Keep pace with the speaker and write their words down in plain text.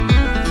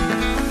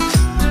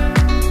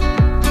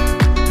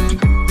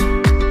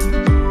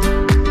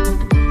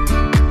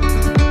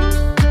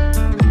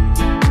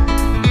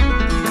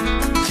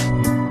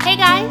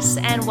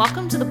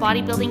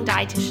Bodybuilding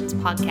Dietitians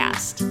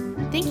podcast.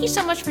 Thank you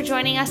so much for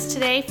joining us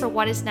today for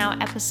what is now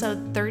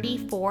episode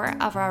 34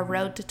 of our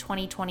Road to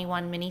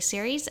 2021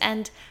 mini-series.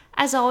 And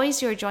as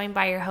always, you're joined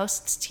by your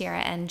hosts,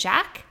 Tiara and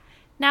Jack.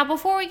 Now,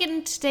 before we get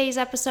into today's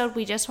episode,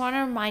 we just want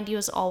to remind you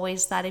as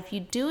always that if you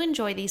do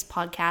enjoy these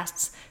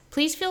podcasts,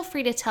 please feel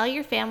free to tell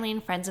your family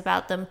and friends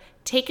about them,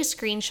 take a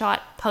screenshot,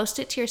 post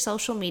it to your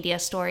social media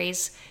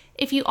stories.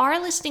 If you are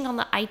listening on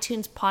the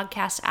iTunes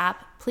podcast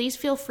app, please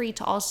feel free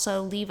to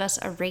also leave us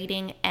a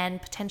rating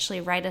and potentially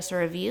write us a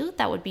review.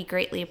 That would be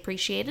greatly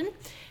appreciated.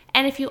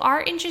 And if you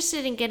are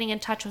interested in getting in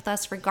touch with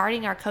us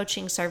regarding our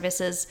coaching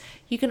services,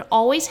 you can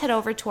always head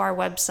over to our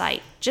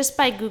website just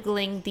by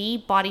Googling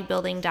The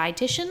Bodybuilding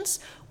Dietitians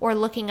or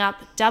looking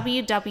up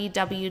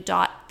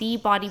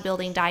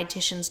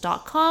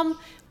www.thebodybuildingdietitians.com,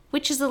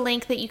 which is a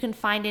link that you can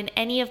find in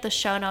any of the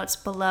show notes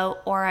below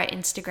or our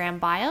Instagram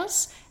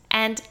bios.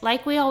 And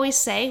like we always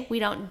say, we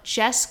don't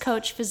just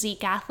coach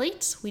physique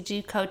athletes, we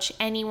do coach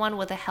anyone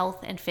with a health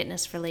and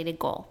fitness related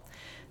goal.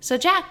 So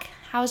Jack,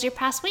 how was your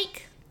past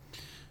week?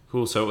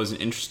 Cool. So it was an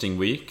interesting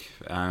week.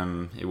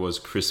 It was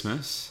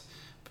Christmas,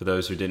 for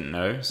those who didn't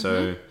know.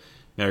 So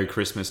Merry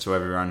Christmas to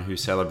everyone who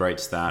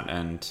celebrates that,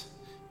 and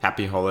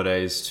Happy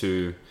Holidays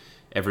to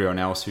everyone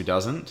else who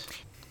doesn't.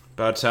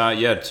 But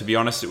to be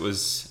honest, it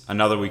was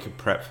another week of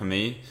prep for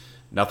me.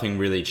 Nothing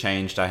really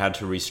changed. I had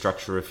to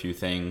restructure a few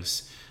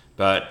things.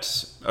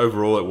 But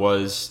overall, it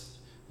was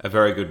a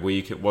very good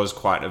week. It was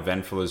quite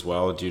eventful as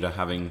well due to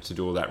having to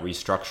do all that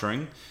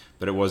restructuring.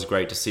 But it was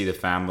great to see the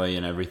family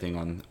and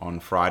everything on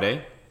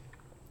Friday.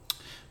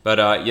 But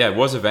it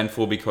was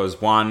eventful because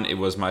one, it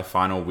was my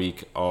final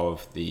week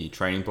of the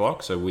training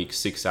block, so week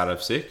 6 out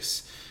of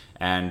 6.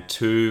 And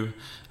two,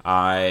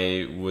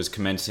 I was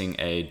commencing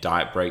a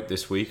diet break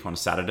this week on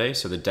Saturday,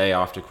 so the day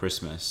after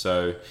Christmas.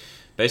 So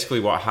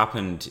basically what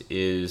happened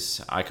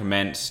is I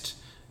commenced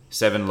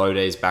 7 low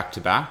days back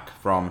to back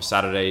from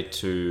Saturday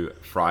to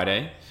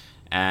Friday.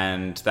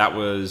 And that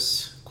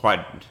was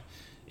quite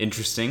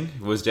interesting.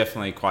 It was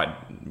definitely quite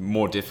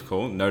more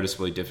difficult,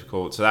 noticeably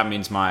difficult. So that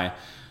means my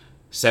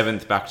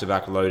 7th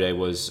back-to-back low day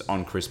was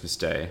on Christmas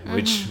Day,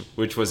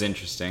 which was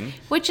interesting.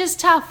 Which is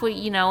tough,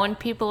 when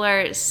people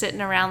are sitting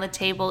around the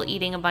table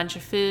eating a bunch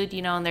of food,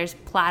 and there's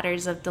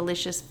platters of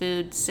delicious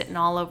food sitting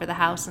all over the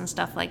house and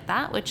stuff like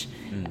that,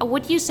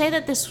 would you say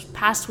that this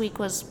past week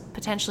was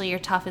potentially your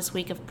toughest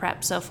week of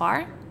prep so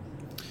far?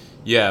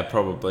 Yeah,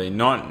 probably.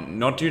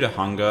 Not due to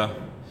hunger.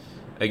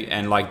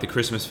 And like the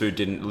Christmas food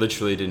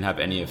didn't have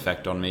any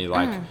effect on me.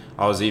 Like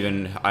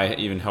I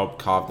even helped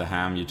carve the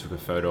ham. You took a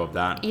photo of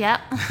that. Yep.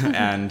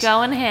 And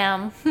going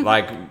ham.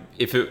 Like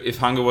if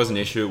hunger was an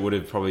issue, it would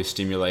have probably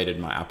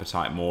stimulated my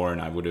appetite more,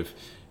 and I would have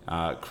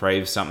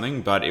craved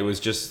something. But it was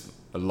just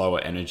a lower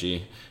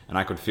energy, and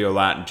I could feel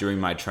that during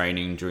my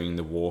training, during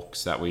the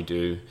walks that we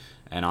do,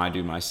 and I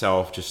do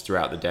myself just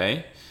throughout the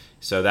day.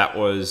 So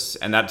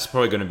that's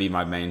probably going to be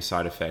my main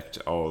side effect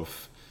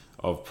of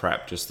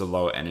prep, just the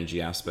lower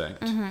energy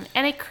aspect.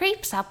 And it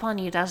creeps up on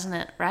you, doesn't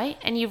it? Right?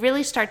 And you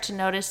really start to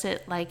notice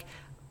it like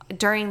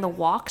during the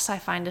walks, I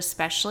find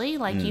especially.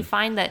 Like you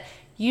find that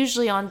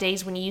usually on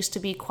days when you used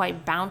to be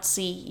quite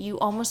bouncy, you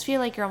almost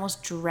feel like you're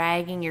almost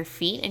dragging your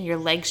feet and your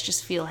legs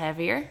just feel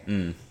heavier.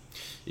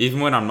 Even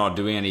when I'm not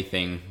doing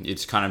anything,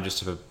 it's kind of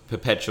just a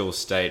perpetual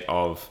state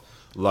of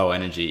low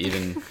energy.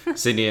 Even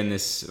sitting in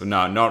this,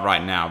 no, not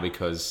right now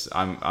because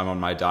I'm on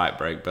my diet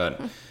break,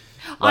 but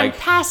on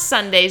past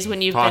Sundays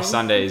when you've past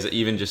Sundays,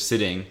 even just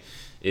sitting,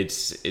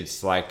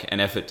 it's like an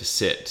effort to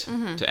sit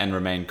and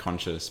remain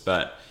conscious.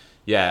 But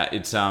yeah,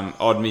 it's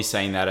odd me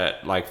saying that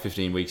at like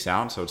 15 weeks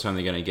out, so it's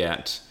only going to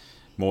get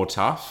more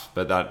tough.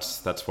 But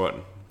that's what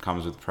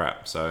comes with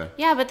prep. So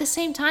yeah, but at the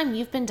same time,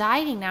 you've been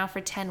dieting now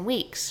for 10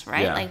 weeks,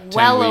 right? Yeah, like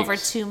well weeks, over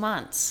 2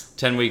 months.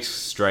 10 weeks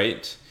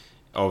straight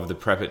of the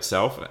prep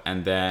itself,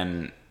 and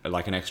then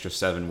like an extra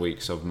 7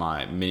 weeks of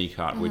my mini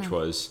cut, which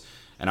was.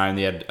 And I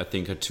only had, I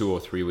think, a 2 or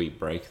 3 week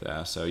break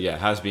there. So yeah, it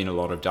has been a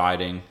lot of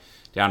dieting,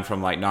 down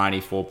from like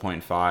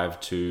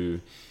 94.5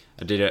 to,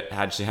 I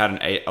had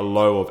a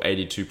low of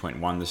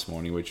 82.1 this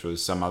morning, which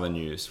was some other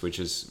news, which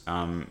is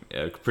a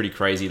pretty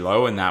crazy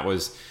low. And that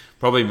was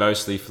probably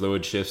mostly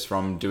fluid shifts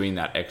from doing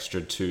that extra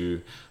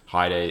 2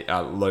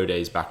 low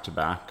days back to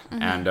back.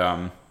 And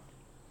I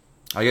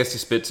guess to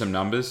spit some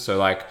numbers. So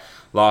like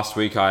last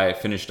week I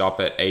finished up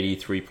at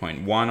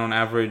 83.1 on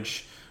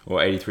average,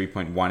 or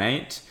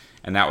 83.18.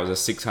 And that was a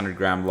 600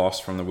 gram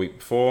loss from the week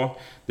before.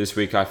 This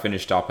week I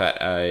finished up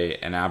at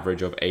an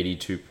average of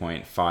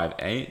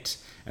 82.58,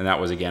 and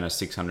that was again a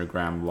 600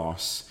 gram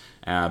loss.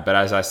 But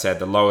as I said,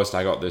 the lowest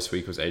I got this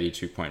week was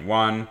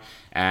 82.1,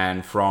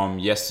 and from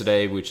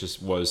yesterday, which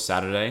was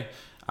Saturday,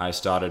 I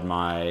started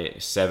my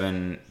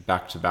 7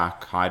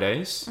 back-to-back high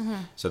days.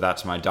 So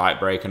that's my diet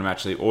break, and I'm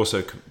actually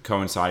also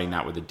coinciding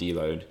that with a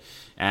deload.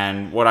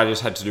 And what I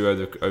just had to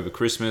do over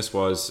Christmas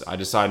was I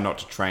decided not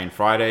to train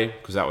Friday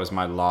because that was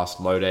my last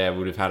low day. I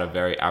would have had a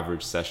very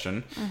average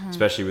session,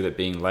 especially with it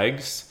being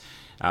legs.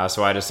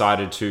 So I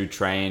decided to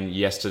train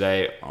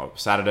yesterday,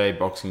 Saturday,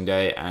 Boxing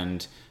Day,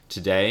 and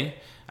today.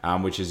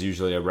 which is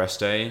usually a rest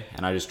day,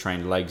 and I just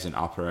trained legs and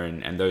upper,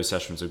 and those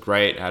sessions are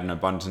great. I had an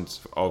abundance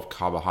of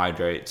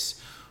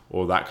carbohydrates,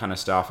 all that kind of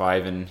stuff. I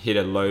even hit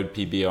a load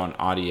PB on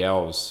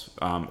RDLs,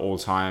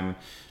 all-time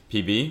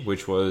PB,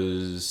 which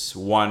was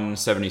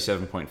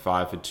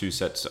 177.5 for 2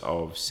 sets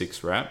of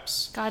 6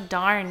 reps. God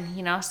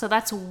darn, so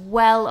that's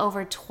well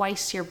over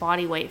twice your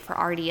body weight for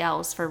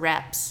RDLs for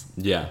reps.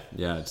 Yeah,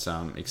 it's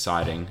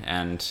exciting.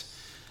 And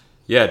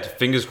yeah,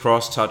 fingers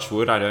crossed, touch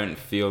wood, I don't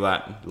feel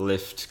that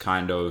lift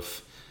kind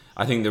of...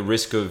 I think the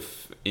risk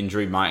of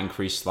injury might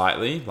increase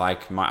slightly.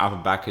 Like my upper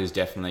back is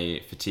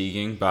definitely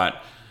fatiguing,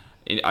 but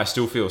I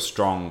still feel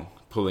strong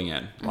pulling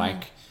it.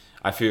 Like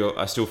I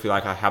still feel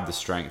like I have the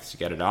strength to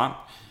get it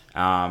up.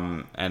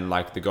 And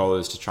like the goal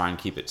is to try and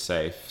keep it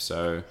safe.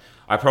 So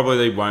I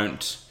probably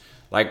won't,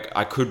 like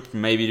I could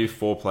maybe do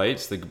 4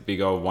 plates, the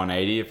big old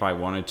 180 if I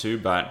wanted to,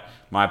 but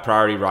my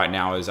priority right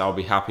now is I'll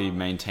be happy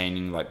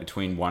maintaining like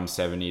between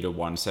 170 to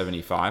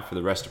 175 for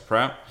the rest of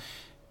prep,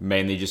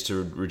 mainly just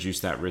to reduce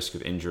that risk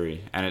of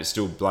injury. And it's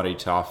still bloody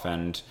tough.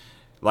 And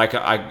like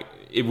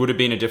it would have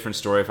been a different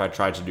story if I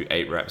tried to do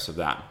 8 reps of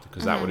that,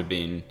 because that would have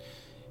been,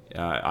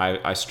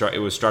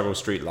 it was struggle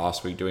street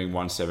last week doing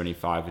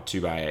 175 for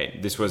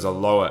 2x8. This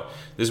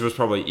was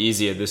probably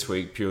easier this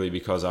week purely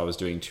because I was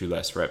doing 2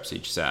 less reps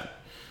each set.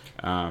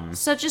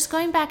 So just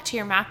going back to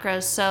your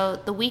macros,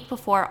 so the week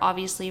before,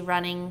 obviously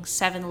running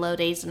 7 low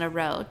days in a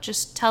row,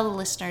 just tell the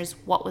listeners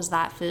what was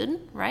that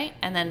food, right?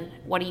 And then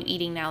what are you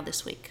eating now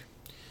this week?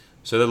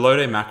 So the low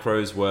day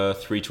macros were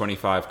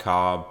 325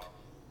 carb,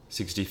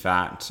 60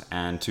 fat,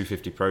 and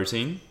 250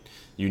 protein.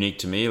 Unique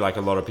to me. Like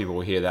a lot of people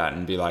will hear that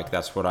and be like,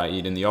 that's what I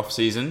eat in the off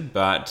season.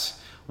 But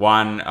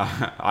one,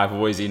 I've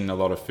always eaten a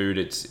lot of food.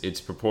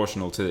 It's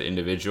proportional to the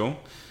individual.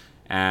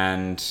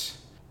 And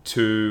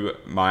 2,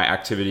 my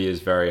activity is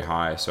very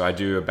high. So I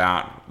do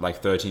about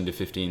like 13 to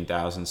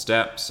 15,000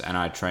 steps, and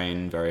I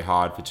train very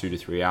hard for 2 to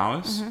 3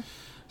 hours.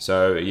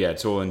 So yeah,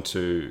 it's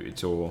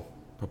all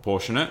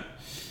proportionate.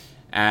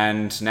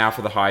 And now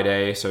for the high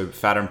day, so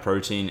fat and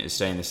protein is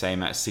staying the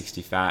same at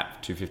 60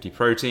 fat, 250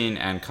 protein,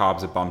 and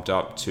carbs are bumped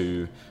up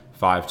to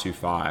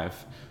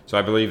 525. So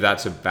I believe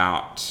that's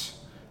about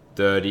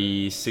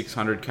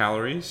 3,600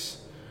 calories.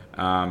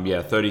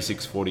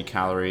 3,640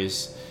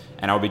 calories.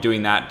 And I'll be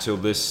doing that till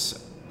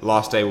this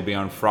last day will be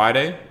on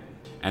Friday.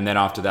 And then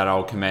after that,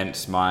 I'll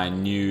commence my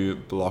new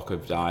block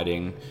of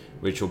dieting,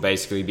 which will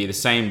basically be the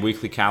same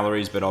weekly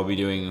calories, but I'll be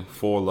doing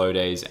 4 low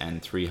days and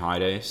 3 high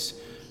days.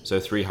 So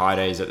 3 high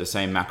days at the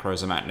same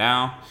macros I'm at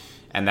now,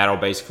 and that'll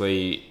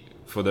basically,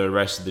 for the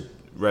rest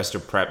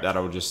of prep,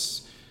 that'll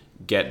just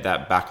get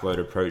that backload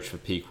approach for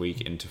peak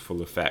week into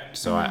full effect.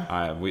 So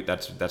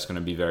that's going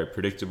to be very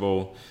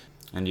predictable,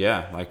 and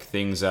yeah, like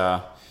things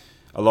are,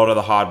 a lot of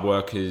the hard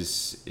work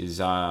is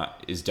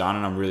done,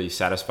 and I'm really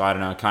satisfied,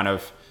 and I kind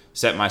of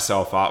set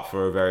myself up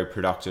for a very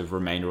productive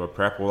remainder of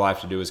prep. All I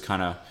have to do is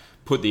kind of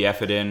put the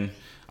effort in.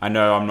 I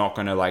know I'm not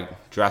going to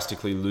like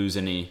drastically lose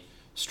any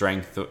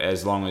strength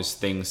as long as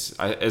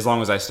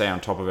I stay on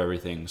top of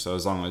everything. So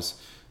as long as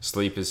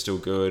sleep is still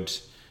good,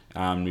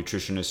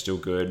 nutrition is still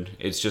good,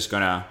 it's just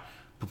gonna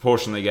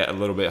proportionally get a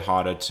little bit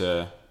harder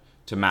to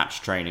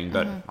match training,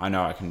 but I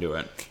know I can do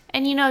it.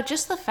 And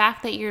just the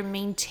fact that you're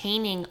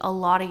maintaining a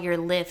lot of your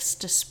lifts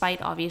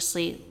despite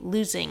obviously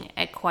losing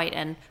at quite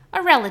a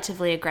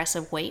relatively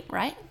aggressive weight,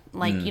 right?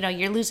 Like,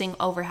 you're losing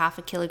over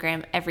 0.5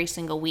 kilogram every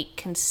single week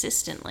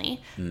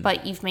consistently,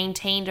 but you've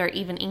maintained or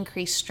even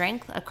increased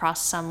strength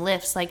across some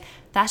lifts. Like,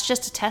 that's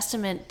just a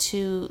testament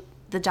to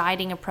the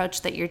dieting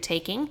approach that you're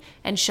taking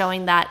and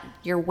showing that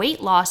your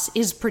weight loss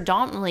is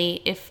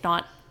predominantly, if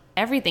not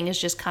everything, is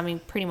just coming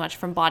pretty much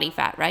from body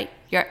fat, right?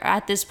 You're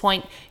at this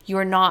point,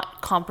 you're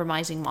not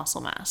compromising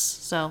muscle mass.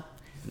 So,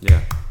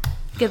 yeah,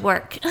 good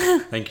work.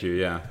 Thank you.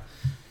 Yeah.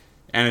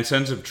 And in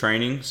terms of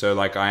training, so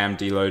like I am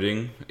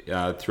deloading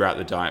throughout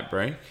the diet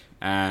break,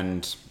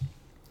 and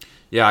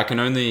yeah, I can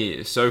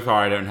only, so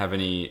far I don't have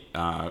any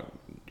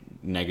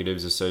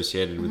negatives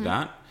associated with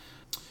that.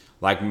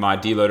 Like my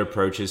deload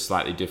approach is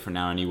slightly different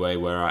now anyway,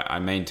 where I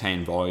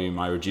maintain volume,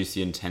 I reduce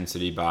the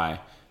intensity by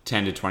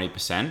 10 to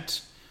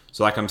 20%.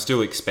 So like I'm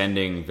still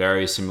expending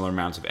very similar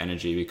amounts of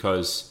energy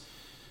because,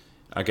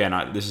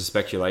 again, this is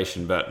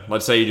speculation, but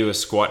let's say you do a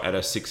squat at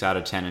a 6 out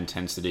of 10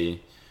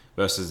 intensity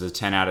versus a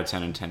 10 out of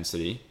 10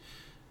 intensity.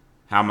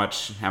 How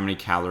many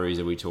calories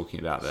are we talking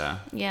about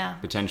there? Yeah.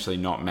 Potentially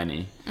not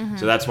many.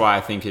 So that's why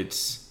I think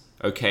it's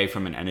okay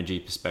from an energy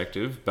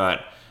perspective,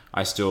 but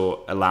I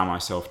still allow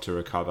myself to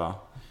recover.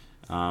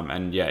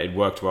 And yeah, it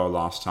worked well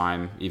last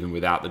time, even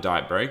without the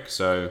diet break.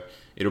 So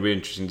it'll be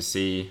interesting to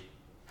see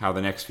how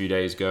the next few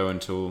days go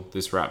until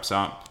this wraps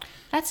up.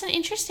 That's an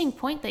interesting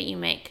point that you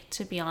make,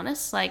 to be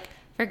honest. Like,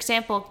 for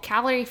example,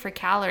 calorie for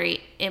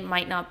calorie, it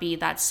might not be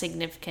that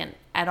significant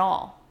at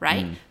all,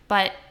 right?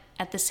 But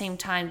at the same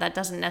time, that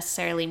doesn't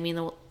necessarily mean,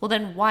 well,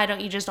 then why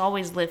don't you just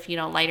always lift,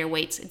 lighter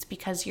weights? It's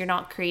because you're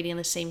not creating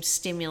the same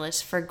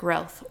stimulus for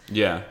growth.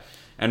 Yeah.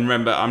 And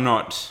remember, I'm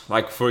not,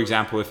 like, for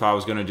example, if I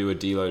was going to do a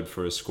deload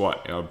for a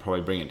squat, I would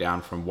probably bring it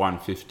down from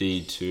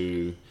 150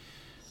 to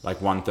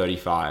like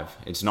 135.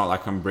 It's not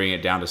like I'm bringing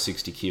it down to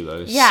 60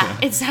 kilos. Yeah,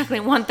 exactly.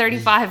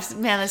 135,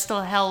 man, that's still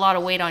a hell of a lot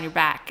of weight on your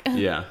back.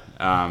 Yeah.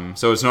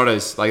 So it's not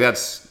as like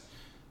that's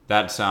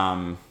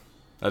 10%.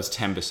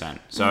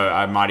 So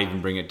I might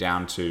even bring it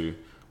down to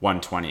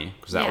 120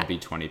 because that would be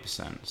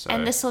 20%. So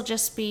and this will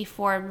just be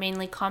for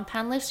mainly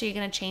compound lifts. Are you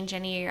going to change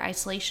any of your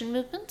isolation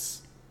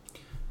movements?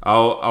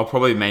 I'll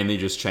probably mainly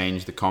just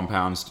change the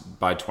compounds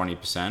by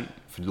 20%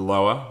 for the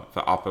lower,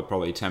 for upper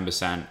probably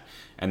 10%,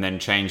 and then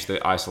change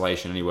the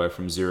isolation anywhere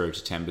from 0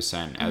 to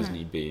 10% as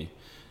need be.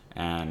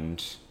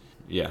 And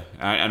yeah,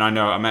 and I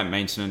know I'm at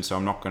maintenance, so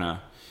I'm not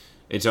gonna.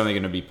 It's only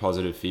going to be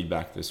positive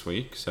feedback this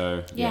week.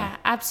 So yeah,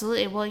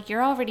 absolutely. Well,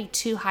 you're already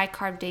 2 high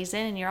carb days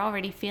in, and you're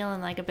already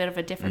feeling like a bit of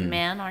a different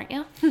man, aren't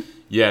you?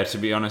 Yeah, to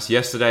be honest,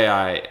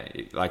 yesterday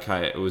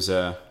it was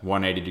a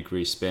 180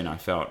 degree spin. I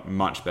felt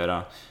much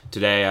better.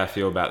 Today I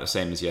feel about the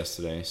same as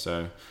yesterday.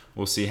 So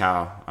we'll see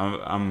how.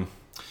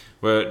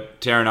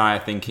 Tara and I are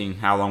thinking,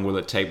 how long will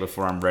it take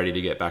before I'm ready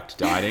to get back to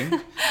dieting?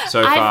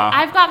 So far,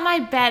 I've got my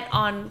bet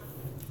on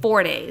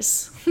 4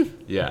 days.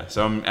 Yeah,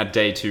 so I'm at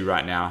day 2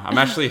 right now. I'm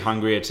actually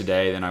hungrier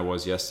today than I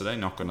was yesterday,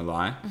 not gonna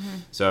lie.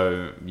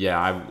 So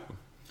yeah,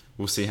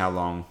 we'll see how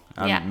long.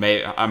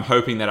 I'm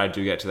hoping that I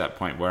do get to that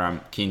point where I'm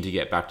keen to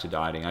get back to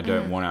dieting. I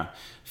don't want to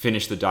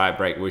finish the diet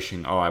break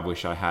wishing, I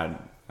wish I had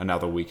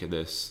another week of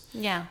this.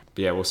 Yeah.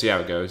 But yeah, we'll see how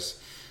it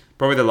goes.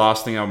 Probably the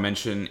last thing I'll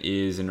mention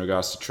is in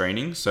regards to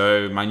training.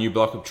 So my new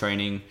block of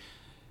training,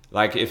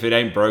 like if it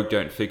ain't broke,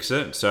 don't fix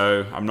it.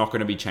 So I'm not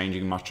going to be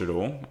changing much at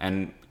all.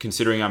 And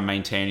considering I'm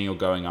maintaining or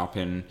going up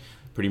in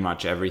pretty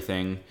much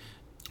everything,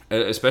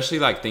 especially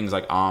like things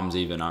like arms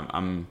even,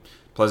 I'm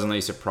pleasantly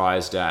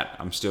surprised that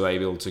I'm still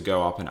able to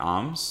go up in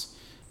arms,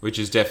 which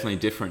is definitely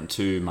different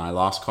to my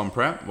last comp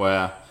prep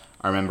where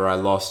I remember I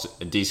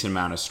lost a decent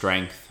amount of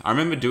strength. I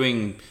remember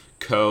doing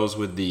curls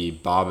with the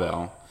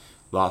barbell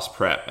last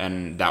prep,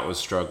 and that was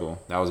struggle.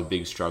 That was a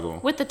big struggle.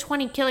 With the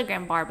 20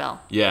 kilogram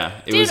barbell. Yeah.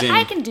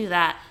 I can do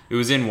that. It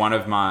was in one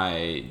of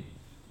my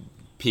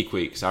peak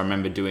weeks. I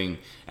remember doing,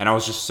 and I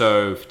was just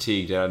so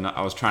fatigued.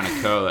 I was trying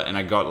to curl it, and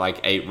I got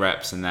like 8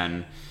 reps, and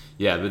then,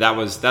 yeah, but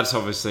that's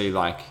obviously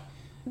like...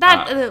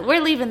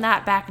 we're leaving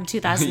that back in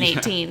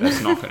 2018. Yeah,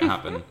 that's not going to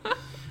happen.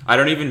 I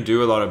don't even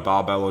do a lot of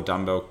barbell or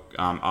dumbbell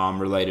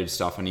arm-related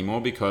stuff anymore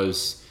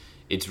because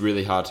it's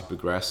really hard to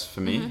progress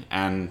for me,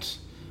 and...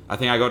 I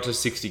think I got to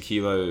 60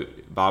 kilo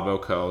barbell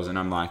curls and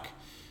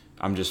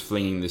I'm just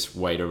flinging this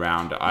weight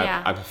around.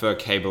 I prefer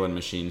cable and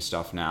machine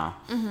stuff now.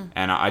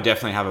 And I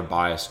definitely have a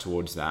bias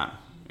towards that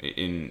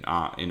in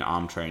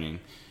arm training.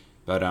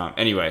 But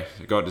anyway,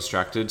 I got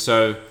distracted.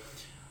 So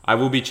I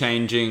will be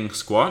changing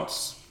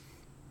squats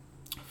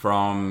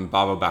from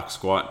barbell back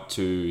squat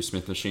to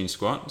Smith machine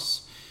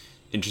squats.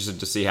 Interested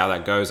to see how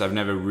that goes. I've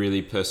never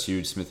really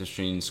pursued Smith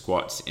machine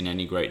squats in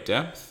any great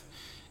depth.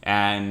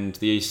 And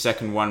the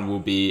second one will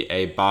be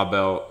a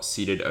barbell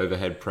seated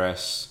overhead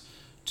press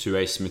to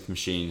a Smith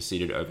machine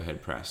seated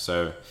overhead press.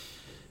 So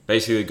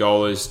basically the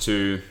goal is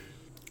to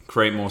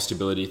create more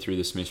stability through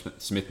the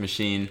Smith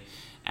machine.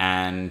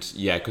 And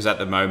yeah, because at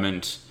the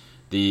moment,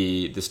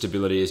 the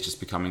stability is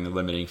just becoming the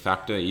limiting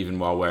factor, even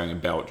while wearing a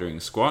belt during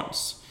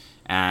squats.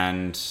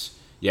 And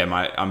yeah,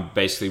 I'm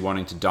basically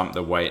wanting to dump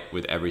the weight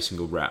with every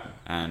single rep.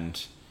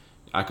 And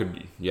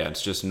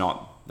it's just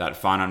not that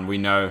fun. And we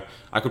know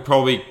I could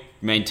probably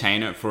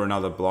maintain it for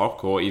another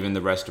block or even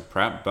the rest of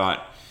prep,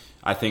 but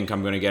I think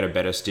I'm going to get a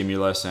better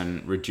stimulus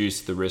and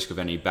reduce the risk of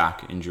any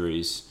back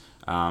injuries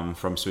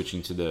from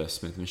switching to the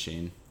Smith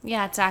machine.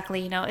 Yeah,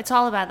 exactly. It's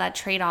all about that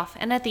trade-off.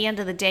 And at the end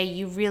of the day,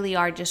 you really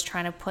are just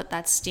trying to put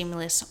that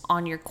stimulus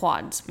on your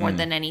quads more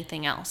than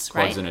anything else,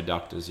 right? Quads and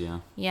adductors,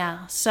 yeah.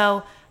 Yeah.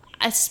 So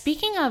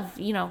speaking of,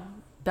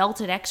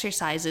 belted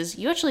exercises,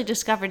 you actually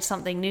discovered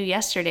something new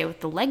yesterday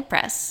with the leg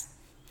press.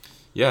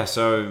 Yeah,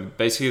 so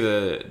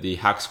basically the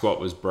hack squat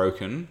was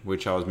broken,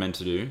 which I was meant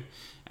to do,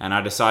 and I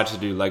decided to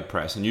do leg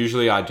press. And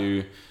usually I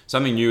do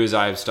something new is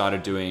I've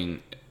started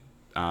doing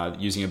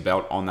using a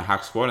belt on the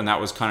hack squat, and that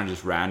was kind of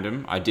just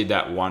random. I did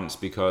that once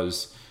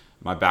because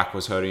my back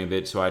was hurting a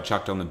bit, so I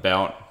chucked on the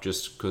belt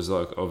just because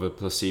of a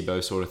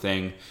placebo sort of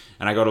thing,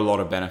 and I got a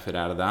lot of benefit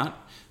out of that.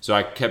 So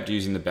I kept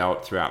using the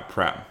belt throughout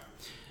prep.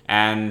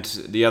 And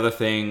the other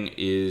thing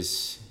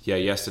is,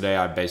 yesterday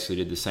I basically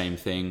did the same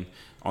thing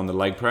on the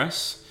leg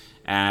press.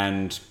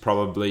 And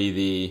probably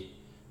the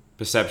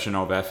perception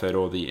of effort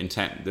or the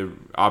intent, the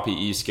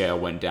RPE scale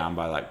went down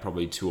by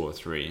probably 2 or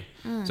 3.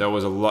 So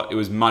it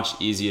was much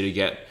easier to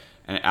get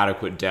an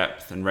adequate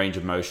depth and range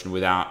of motion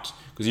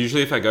because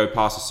usually if I go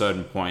past a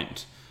certain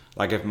point,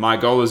 if my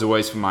goal is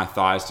always for my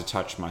thighs to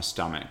touch my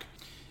stomach.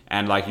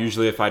 And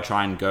usually if I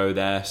try and go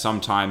there,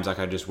 sometimes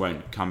I just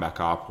won't come back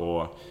up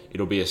or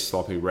it'll be a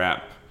sloppy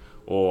rep.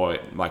 Or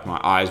my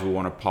eyes will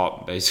want to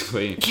pop,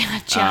 basically.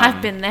 Gotcha. I've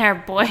been there,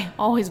 boy.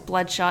 Always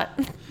bloodshot.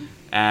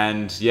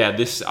 And yeah,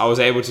 I was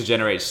able to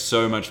generate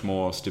so much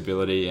more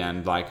stability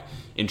and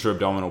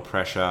intra-abdominal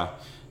pressure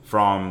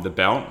from the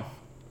belt.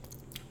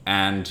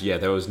 And yeah,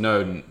 there was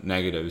no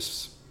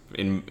negatives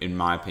in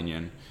my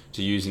opinion,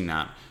 to using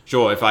that.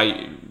 Sure, if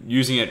I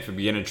using it for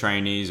beginner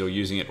trainees or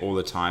using it all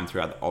the time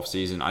throughout the off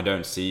season, I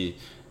don't see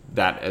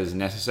that as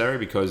necessary,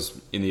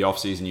 because in the off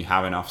season you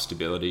have enough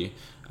stability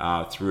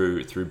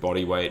through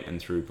body weight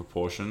and through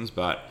proportions.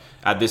 But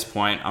at this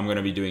point, I'm going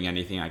to be doing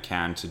anything I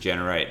can to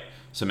generate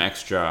some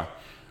extra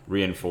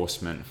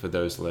reinforcement for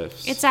those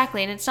lifts.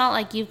 Exactly, and it's not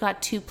like you've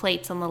got 2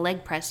 plates on the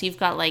leg press. You've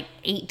got like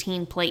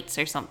 18 plates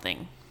or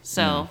something.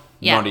 So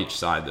yeah, not each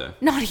side though.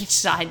 Not each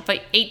side,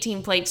 but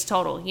 18 plates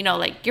total. You know,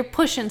 like you're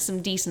pushing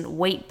some decent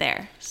weight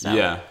there. So.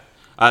 Yeah.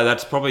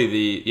 That's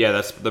probably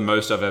that's the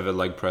most I've ever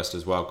leg pressed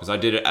as well, because I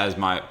did it as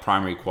my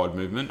primary quad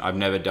movement. I've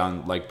never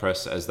done leg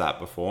press as that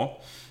before.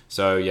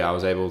 So yeah, I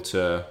was able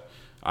to,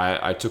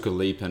 I took a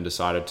leap and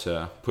decided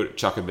to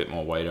chuck a bit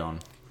more weight on.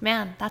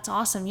 Man, that's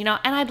awesome. You know,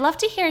 and I'd love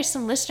to hear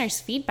some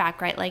listeners'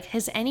 feedback, right? Like,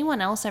 has anyone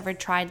else ever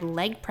tried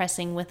leg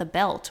pressing with a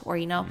belt? Or,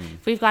 you know,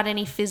 if we've got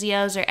any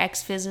physios or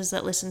ex-physios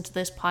that listen to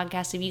this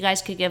podcast, if you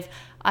guys could give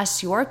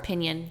us your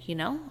opinion, you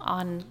know,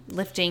 on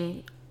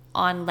lifting,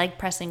 on leg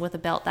pressing with a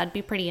belt, that'd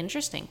be pretty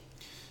interesting.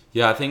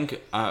 Yeah, I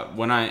think a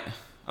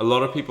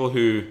lot of people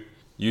who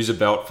use a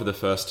belt for the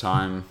first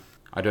time,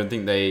 I don't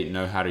think they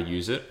know how to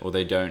use it, or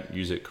they don't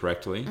use it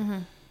correctly.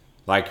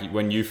 Like,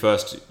 when you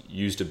first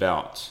used a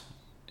belt,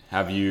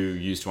 have you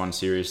used one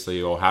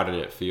seriously, or how did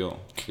it feel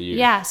for you?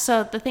 Yeah,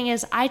 so the thing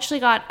is, I actually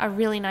got a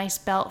really nice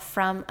belt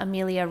from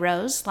Amelia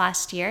Rose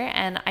last year,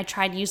 and I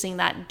tried using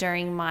that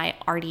during my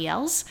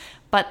RDLs.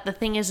 But the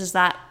thing is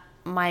that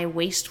my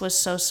waist was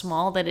so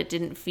small that it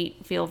didn't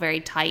feel very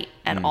tight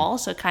at all.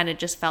 So it kind of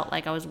just felt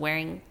like I was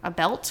wearing a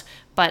belt,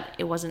 but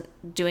it wasn't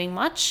doing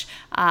much.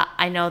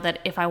 I know that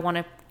if I want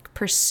to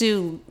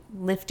pursue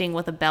lifting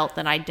with a belt,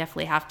 then I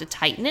definitely have to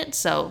tighten it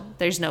so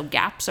there's no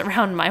gaps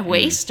around my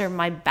waist or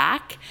my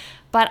back.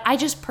 But I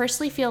just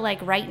personally feel like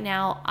right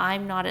now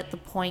I'm not at the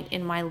point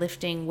in my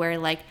lifting where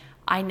like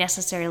I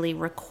necessarily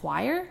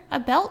require a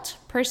belt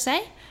per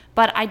se,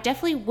 but I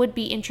definitely would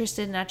be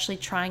interested in actually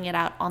trying it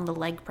out on the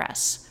leg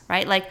press,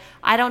 right? Like,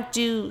 I don't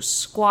do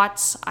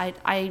squats.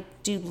 I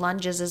do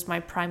lunges as my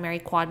primary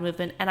quad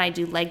movement, and I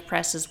do leg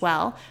press as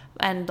well.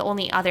 And the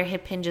only other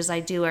hip hinges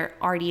I do are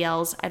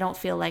RDLs. I don't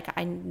feel like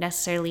I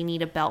necessarily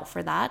need a belt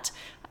for that.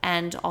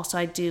 And also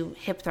I do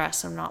hip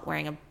thrusts. I'm not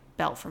wearing a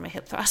belt for my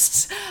hip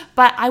thrusts.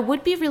 But I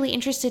would be really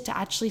interested to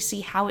actually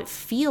see how it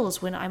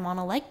feels when I'm on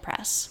a leg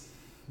press.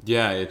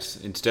 Yeah, it's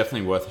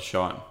definitely worth a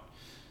shot.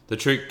 The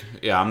trick,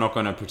 I'm not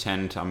going to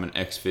pretend I'm an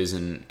ex-phys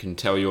and can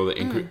tell you all the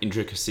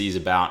intricacies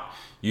about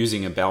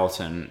using a belt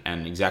and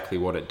exactly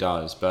what it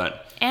does,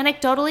 but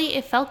anecdotally,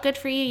 it felt good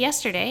for you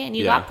yesterday, and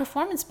you got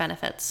performance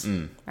benefits,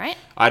 right?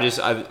 I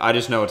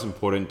just know it's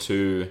important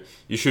you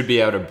should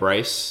be able to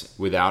brace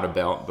without a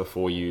belt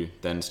before you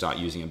then start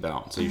using a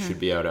belt. So you should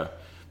be able to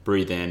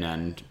breathe in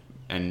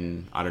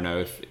and I don't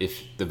know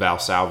if the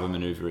Valsalva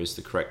maneuver is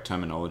the correct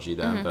terminology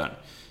there,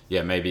 but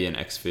yeah, maybe an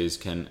ex-phys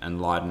can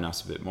enlighten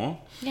us a bit more.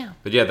 Yeah.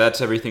 But yeah,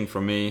 that's everything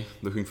from me.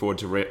 Looking forward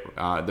to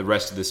the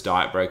rest of this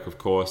diet break, of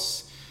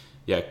course.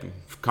 Yeah,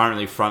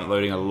 currently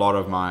front-loading a lot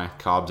of my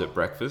carbs at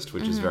breakfast,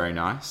 which is very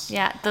nice.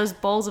 Yeah, those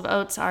bowls of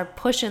oats are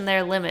pushing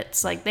their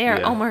limits. Like, they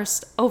are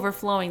almost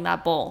overflowing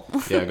that bowl.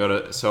 Yeah, I got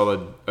a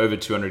solid over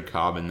 200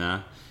 carb in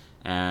there.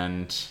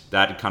 And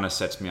that kind of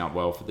sets me up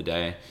well for the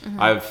day.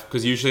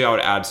 Because usually I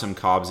would add some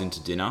carbs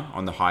into dinner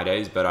on the high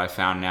days, but I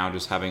found now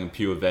just having a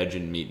pure veg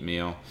and meat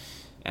meal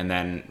and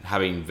then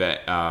having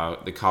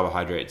the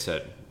carbohydrates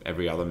at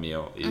every other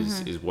meal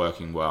is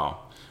working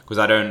well. Because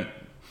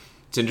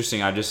it's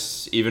interesting, I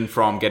just, even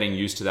from getting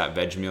used to that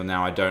veg meal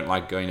now, I don't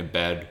like going to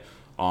bed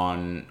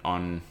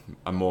on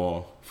a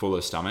more fuller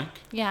stomach.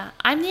 Yeah,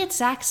 I'm the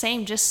exact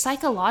same, just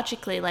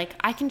psychologically. Like,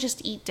 I can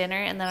just eat dinner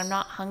and then I'm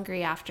not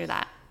hungry after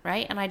that,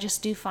 right? And I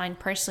just do find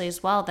personally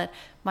as well that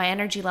my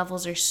energy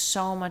levels are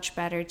so much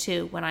better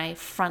too when I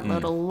front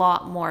load a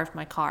lot more of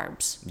my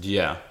carbs.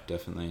 Yeah,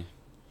 definitely.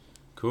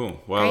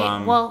 Cool. Well,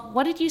 right. Well,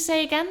 what did you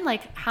say again?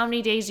 Like, how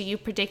many days are you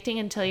predicting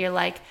until you're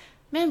like,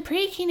 man, I'm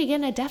pretty keen to get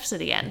in a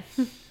deficit again?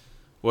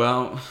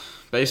 Well,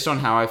 based on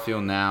how I feel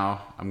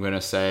now, I'm going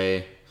to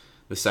say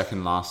the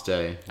second last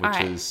day,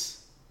 which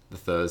is the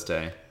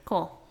Thursday. Cool.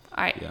 All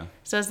right. Yeah.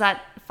 So is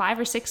that 5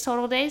 or 6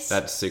 total days?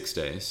 That's 6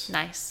 days.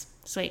 Nice.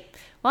 Sweet.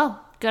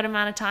 Well, good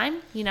amount of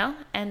time, you know,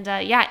 and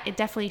it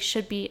definitely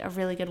should be a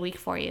really good week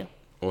for you.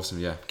 Awesome,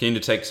 yeah. Keen to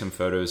take some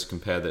photos,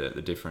 compare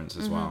the difference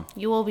as well.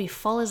 You will be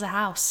full as a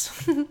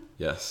house.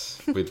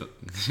 Yes.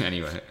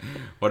 Anyway,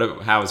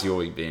 how has your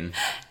week been?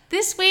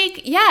 This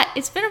week, yeah,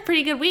 it's been a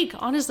pretty good week.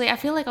 Honestly, I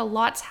feel like a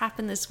lot's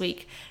happened this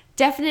week.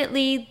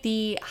 Definitely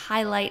the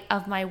highlight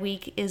of my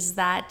week is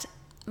that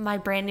my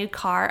brand new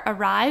car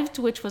arrived,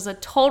 which was a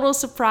total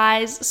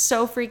surprise.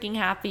 So freaking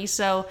happy.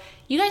 So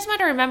you guys might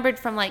have remembered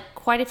from like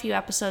quite a few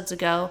episodes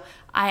ago,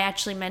 I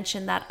actually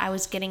mentioned that I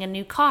was getting a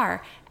new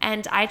car,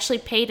 and I actually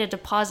paid a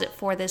deposit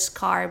for this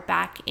car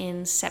back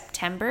in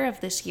September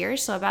of this year.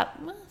 So about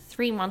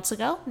 3 months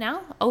ago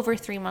now, over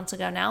 3 months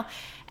ago now.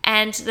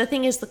 And the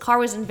thing is, the car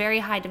was in very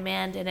high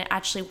demand, and it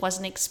actually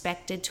wasn't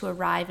expected to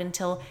arrive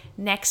until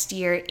next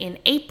year in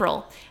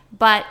April.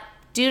 But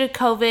due to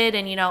COVID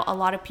and, a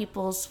lot of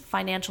people's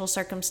financial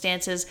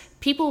circumstances,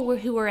 people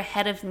who were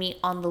ahead of me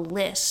on the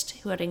list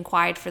who had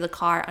inquired for the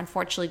car,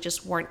 unfortunately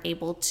just weren't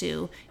able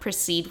to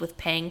proceed with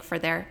paying for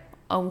their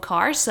own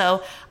car.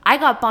 So I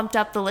got bumped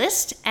up the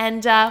list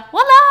and voila,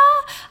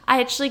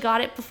 I actually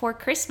got it before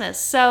Christmas.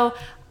 So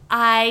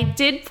I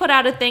did put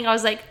out a thing. I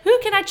was like, who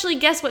can actually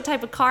guess what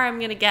type of car I'm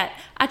going to get?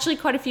 Actually,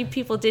 quite a few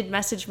people did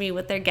message me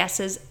with their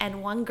guesses,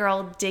 and one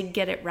girl did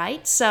get it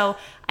right. So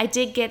I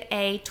did get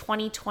a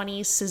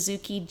 2020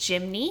 Suzuki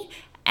Jimny,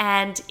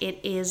 and it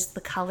is the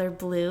color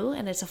blue,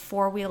 and it's a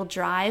 4-wheel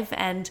drive,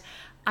 and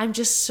I'm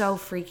just so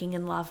freaking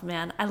in love,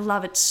 man. I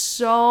love it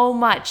so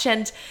much.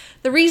 And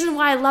the reason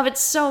why I love it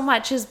so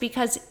much is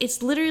because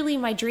it's literally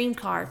my dream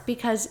car,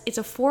 because it's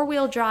a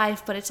 4-wheel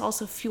drive, but it's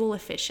also fuel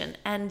efficient.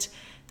 And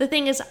the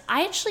thing is,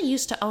 I actually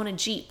used to own a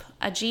Jeep.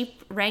 A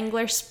Jeep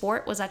Wrangler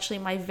Sport was actually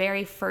my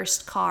very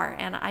first car.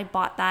 And I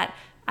bought that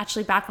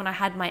actually back when I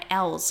had my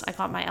L's. I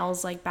got my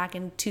L's like back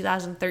in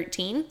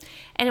 2013.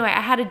 Anyway, I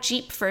had a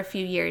Jeep for a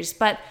few years.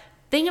 But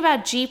the thing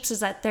about Jeeps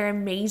is that they're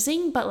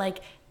amazing, but like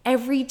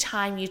every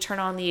time you turn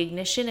on the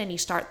ignition and you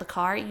start the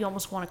car, you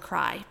almost want to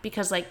cry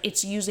because like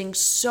it's using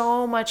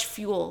so much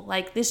fuel.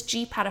 Like this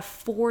Jeep had a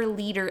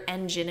 4-liter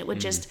engine. It would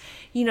just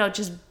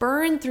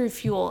burn through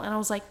fuel. And I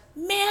was like,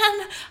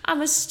 man,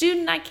 I'm a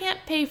student. I can't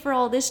pay for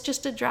all this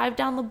just to drive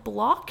down the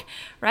block,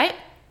 right?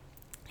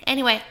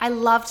 Anyway, I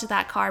loved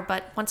that car,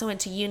 but once I went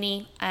to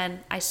uni and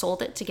I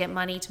sold it to get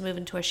money to move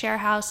into a share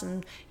house,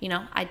 and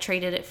I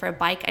traded it for a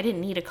bike. I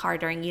didn't need a car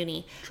during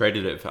uni.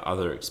 Traded it for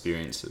other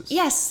experiences.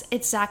 Yes,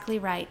 exactly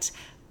right.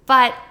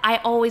 But I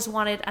always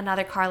wanted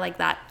another car like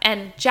that.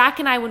 And Jack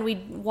and I, when we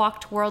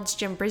walked World's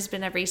Gym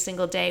Brisbane every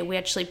single day, we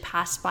actually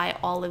passed by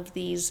all of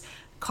these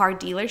car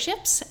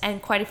dealerships,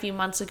 and quite a few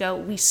months ago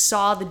we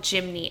saw the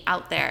Jimny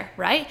out there,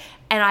 right?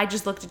 And I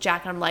just looked at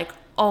Jack and I'm like,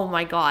 oh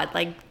my God,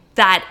 like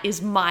that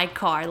is my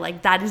car.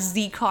 Like that is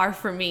the car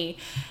for me.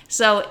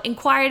 So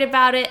inquired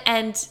about it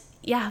and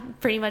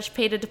pretty much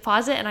paid a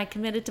deposit and I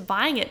committed to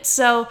buying it.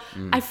 So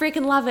I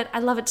freaking love it. I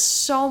love it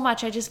so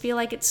much. I just feel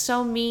like it's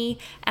so me,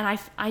 and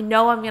I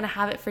know I'm going to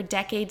have it for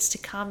decades to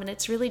come, and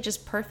it's really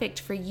just perfect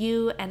for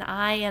you and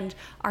I and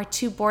our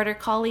 2 border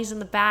collies in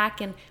the back,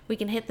 and we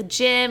can hit the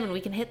gym and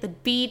we can hit the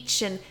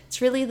beach, and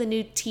it's really the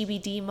new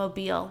TBD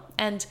mobile.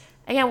 And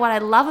again, what I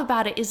love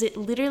about it is it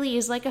literally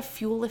is like a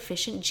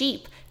fuel-efficient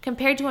Jeep.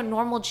 Compared to a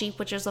normal Jeep,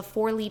 which is a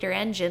 4-liter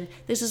engine,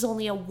 this is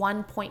only a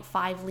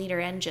 1.5-liter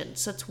engine.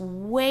 So it's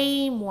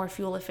way more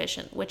fuel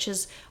efficient, which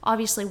is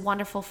obviously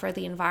wonderful for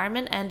the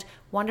environment and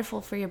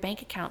wonderful for your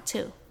bank account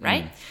too,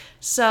 right?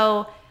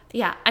 So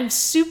yeah, I'm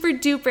super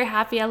duper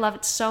happy. I love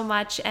it so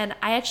much. And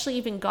I actually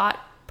even got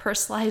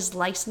personalized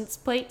license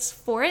plates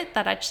for it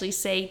that actually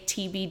say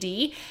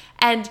TBD.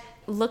 And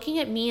looking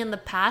at me in the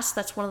past,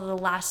 that's one of the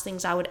last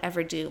things I would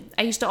ever do.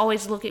 I used to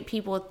always look at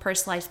people with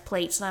personalized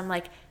plates and I'm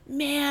like,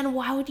 man,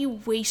 why would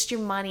you waste your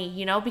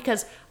money?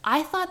 Because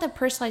I thought that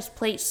personalized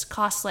plates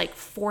cost like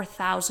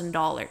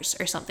 $4,000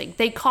 or something.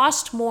 They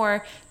cost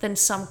more than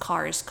some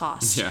cars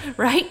cost,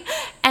 right?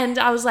 And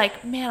I was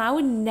like, man, I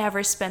would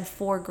never spend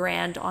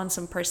 $4,000 on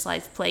some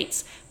personalized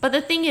plates. But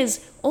the thing is,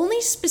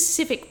 only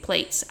specific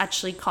plates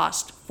actually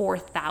cost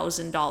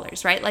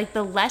 $4,000, right? Like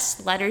the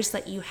less letters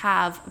that you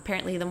have,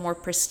 apparently the more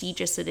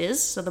prestigious it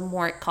is, so the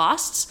more it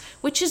costs,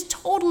 which is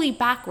totally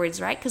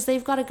backwards, right? Because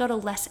they've got to go to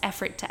less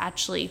effort to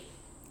actually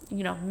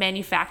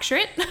manufacture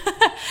it.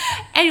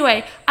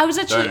 Anyway, I was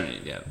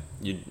actually...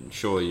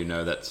 you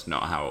know that's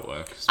not how it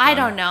works. I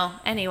don't know.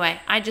 Anyway,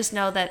 I just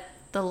know that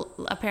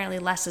apparently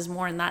less is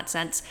more in that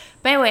sense.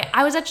 But anyway,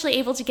 I was actually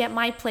able to get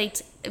my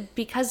plates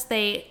because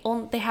they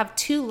have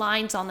 2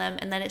 lines on them,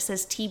 and then it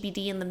says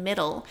TBD in the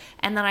middle,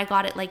 and then I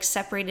got it like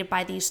separated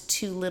by these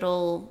 2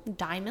 little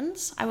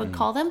diamonds, I would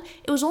call them.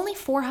 It was only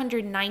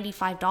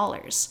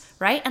 $495,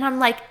 right? And I'm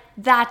like,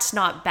 that's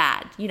not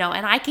bad,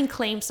 and I can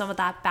claim some of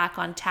that back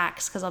on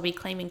tax because I'll be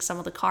claiming some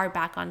of the car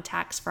back on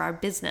tax for our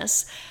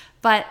business.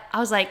 But I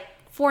was like,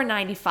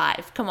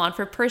 $495, come on,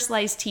 for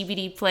personalized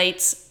TBD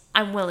plates,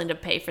 I'm willing to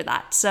pay for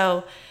that.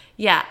 So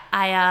yeah,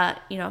 I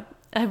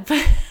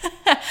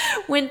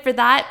went for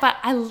that, but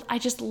I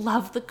just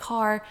love the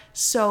car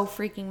so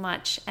freaking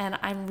much, and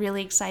I'm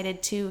really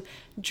excited to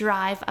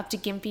drive up to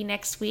Gympie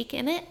next week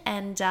in it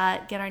and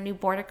get our new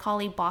border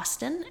collie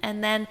Boston,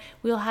 and then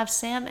we'll have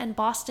Sam and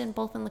Boston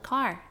both in the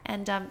car,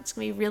 and it's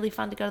gonna be really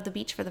fun to go to the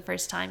beach for the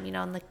first time,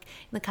 in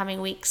the coming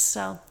weeks.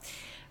 So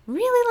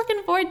really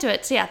looking forward to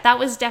it. So yeah, that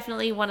was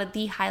definitely one of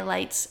the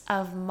highlights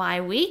of my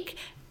week.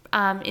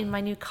 In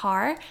my new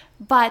car.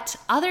 But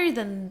other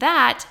than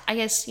that, I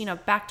guess,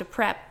 back to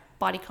prep,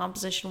 body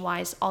composition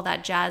wise, all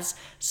that jazz.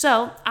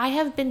 So I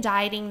have been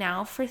dieting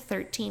now for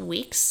 13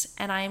 weeks,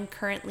 and I am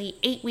currently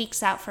 8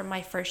 weeks out from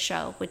my first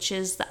show, which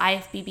is the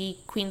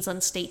IFBB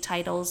Queensland State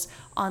Titles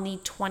on the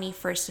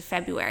 21st of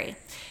February.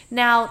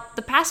 Now,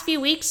 the past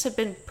few weeks have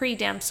been pretty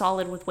damn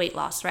solid with weight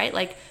loss, right?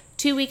 Like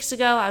 2 weeks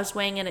ago, I was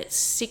weighing in at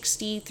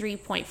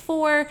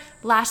 63.4.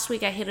 Last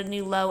week, I hit a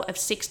new low of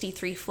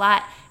 63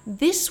 flat.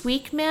 This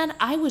week, man,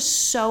 I was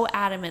so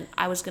adamant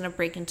I was going to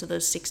break into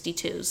those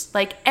 62s.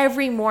 Like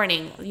every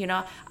morning,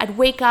 I'd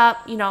wake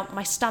up,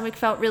 my stomach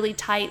felt really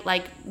tight,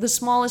 like the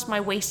smallest my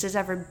waist has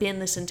ever been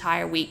this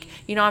entire week.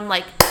 I'm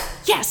like,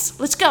 yes,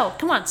 let's go.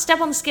 Come on, step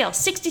on the scale.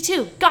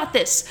 62, got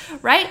this,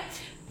 right?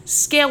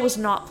 Scale was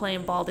not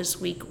playing ball this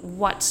week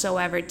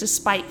whatsoever,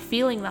 despite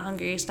feeling the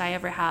hungriest I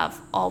ever have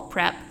all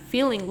prep,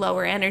 feeling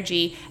lower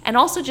energy, and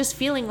also just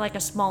feeling like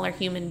a smaller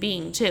human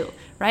being too,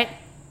 right?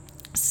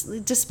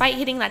 Despite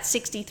hitting that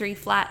 63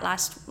 flat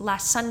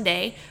last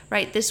Sunday,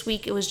 right, this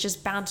week it was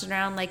just bouncing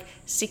around like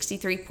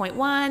 63.1,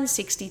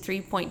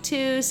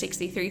 63.2,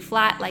 63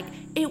 flat. Like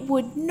it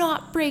would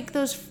not break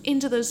those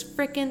into those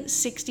frickin'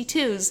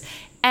 62s.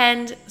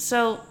 And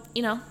so,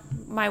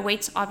 my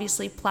weight's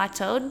obviously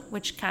plateaued,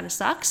 which kind of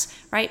sucks,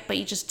 right? But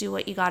you just do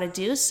what you got to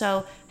do.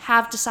 So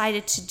have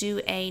decided to do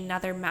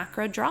another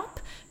macro drop.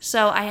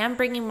 So I am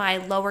bringing my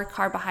lower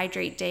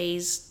carbohydrate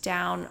days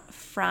down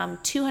from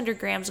 200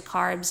 grams of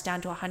carbs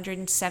down to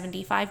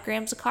 175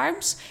 grams of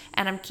carbs.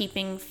 And I'm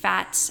keeping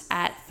fats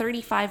at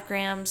 35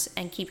 grams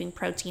and keeping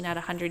protein at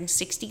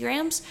 160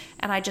 grams.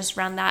 And I just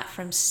run that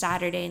from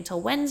Saturday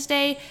until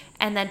Wednesday.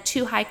 And then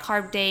 2 high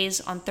carb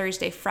days on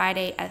Thursday,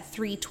 Friday at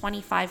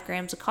 325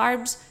 grams of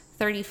carbs,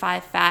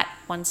 35 fat,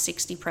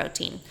 160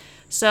 protein.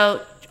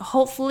 So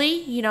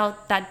hopefully,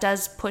 that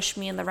does push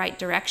me in the right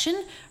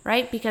direction,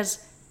 right?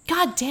 Because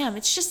God damn,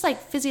 it's just like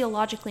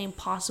physiologically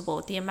impossible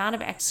with the amount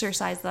of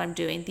exercise that I'm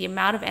doing, the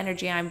amount of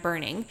energy I'm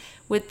burning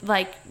with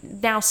like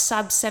now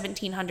sub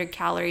 1700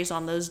 calories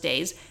on those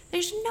days.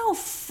 There's no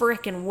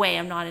freaking way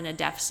I'm not in a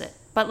deficit.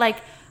 But like,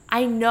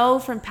 I know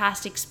from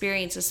past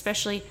experience,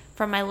 especially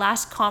from my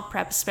last comp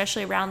prep,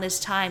 especially around this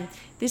time,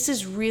 this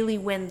is really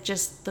when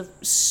just the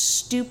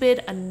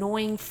stupid,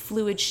 annoying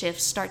fluid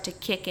shifts start to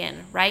kick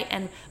in, right?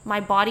 And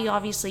my body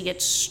obviously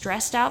gets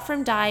stressed out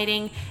from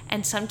dieting,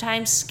 and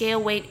sometimes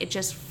scale weight, it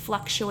just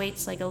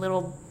fluctuates like a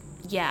little,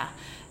 yeah.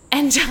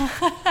 And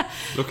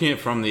looking at it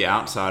from the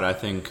outside, I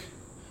think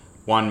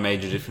one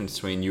major difference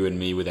between you and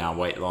me with our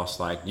weight loss,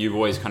 like you've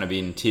always kind of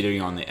been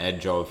teetering on the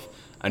edge of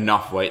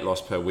enough weight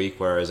loss per week,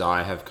 whereas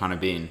I have kind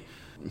of been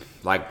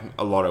like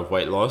a lot of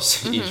weight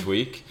loss each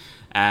week.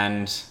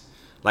 And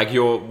like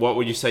what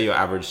would you say your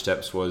average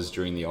steps was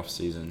during the off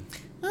season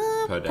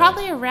per day?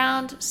 Probably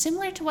around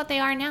similar to what they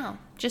are now,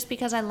 just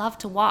because I love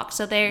to walk.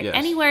 So they're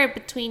anywhere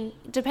between,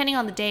 depending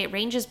on the day, it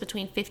ranges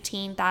between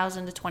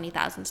 15,000 to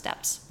 20,000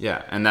 steps.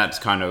 Yeah, and that's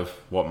kind of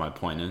what my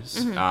point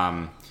is.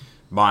 I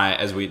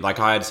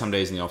had some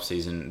days in the off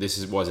season,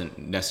 wasn't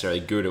necessarily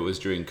good, it was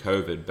during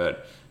COVID,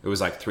 but it was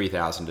like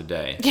 3,000 a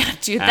day. Yeah,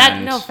 dude,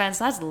 no offense,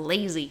 that's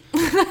lazy.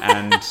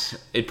 And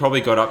it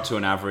probably got up to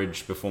an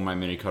average before my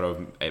mini cut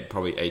of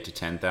probably 8 to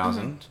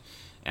 10,000,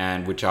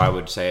 and which I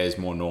would say is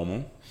more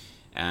normal.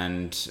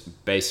 And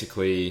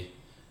basically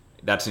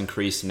that's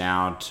increased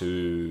now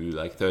to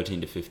like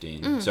 13 to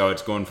 15. So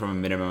it's gone from a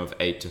minimum of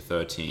 8 to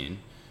 13.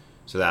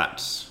 So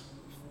that's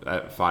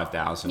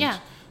 5,000. Yeah.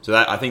 So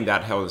I think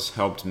that has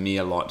helped me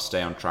a lot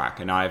stay on track.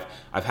 And I've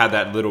had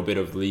that little bit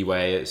of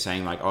leeway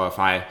saying like, oh, if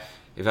I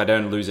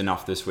don't lose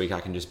enough this week, I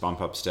can just bump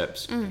up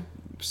steps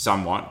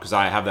somewhat, because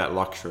I have that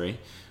luxury.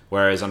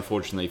 Whereas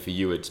unfortunately for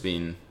you,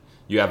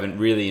 you haven't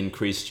really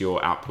increased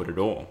your output at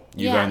all.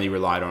 You've only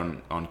relied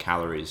on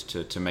calories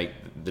to make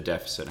the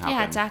deficit happen.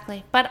 Yeah,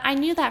 exactly. But I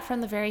knew that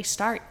from the very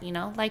start,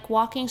 like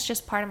walking's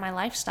just part of my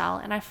lifestyle,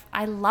 and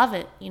I love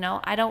it.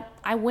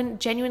 I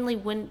genuinely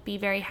wouldn't be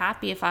very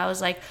happy if I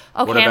was like,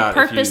 okay, I'm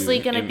purposely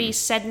going to be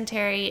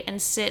sedentary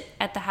and sit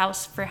at the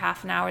house for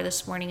half an hour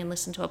this morning and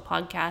listen to a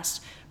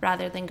podcast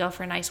rather than go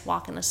for a nice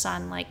walk in the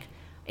sun. Like,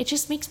 it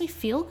just makes me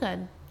feel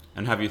good.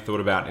 And have you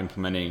thought about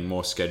implementing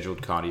more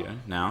scheduled cardio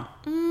now?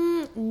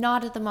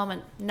 Not at the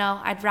moment.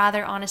 No, I'd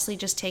rather honestly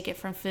just take it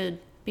from food,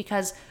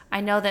 because I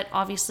know that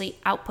obviously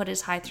output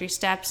is high through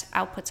steps,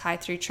 output's high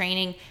through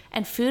training,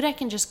 and food I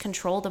can just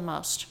control the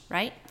most,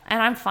 right?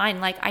 And I'm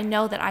fine. Like, I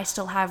know that I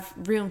still have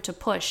room to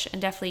push,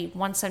 and definitely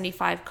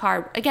 175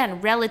 carb.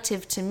 Again,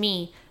 relative to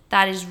me,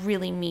 that is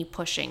really me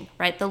pushing,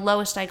 right? The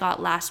lowest I got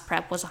last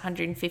prep was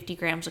 150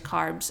 grams of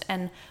carbs,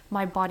 and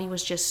my body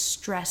was just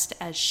stressed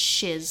as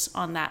shiz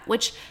on that,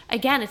 which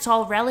again, it's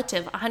all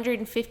relative.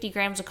 150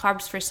 grams of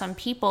carbs for some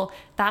people,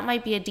 that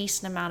might be a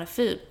decent amount of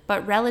food,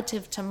 but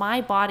relative to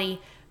my body,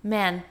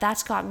 man,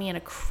 that's got me in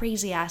a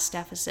crazy ass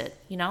deficit,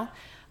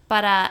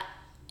 But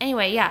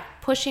anyway, yeah,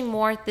 pushing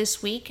more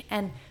this week,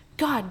 and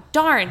God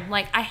darn,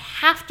 like I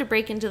have to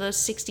break into those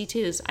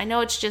 62s. I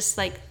know it's just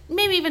like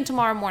maybe even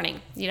tomorrow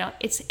morning,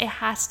 it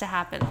has to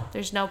happen.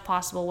 There's no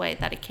possible way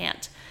that it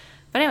can't.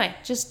 But anyway,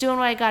 just doing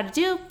what I got to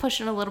do,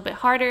 pushing a little bit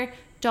harder,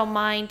 don't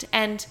mind.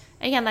 And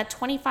again, that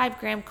 25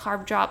 gram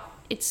carb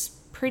drop, it's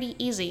pretty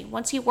easy.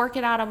 Once you work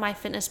it out on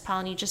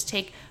MyFitnessPal and you just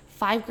take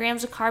 5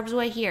 grams of carbs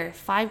away here,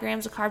 5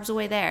 grams of carbs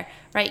away there,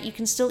 right? You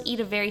can still eat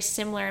a very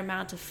similar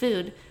amount of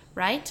food,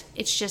 right?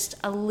 It's just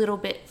a little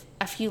bit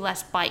a few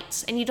less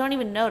bites, and you don't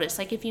even notice.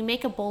 Like if you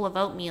make a bowl of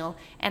oatmeal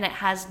and it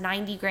has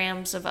 90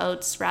 grams of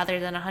oats rather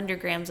than 100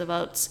 grams of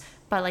oats,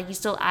 but like you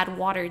still add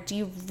water, do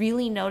you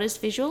really notice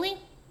visually?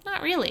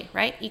 Not really,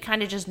 right? You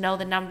kind of just know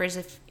the numbers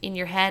if in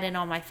your head and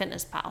on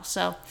MyFitnessPal.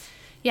 So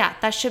yeah,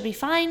 that should be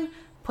fine.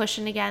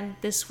 Pushing again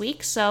this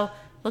week, so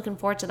looking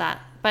forward to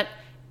that. But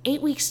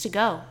 8 weeks to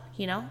go,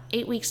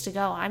 8 weeks to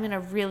go. I'm in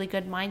a really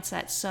good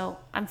mindset, so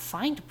I'm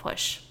fine to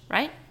push,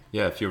 right?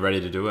 Yeah, if you're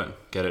ready to do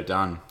it, get it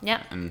done.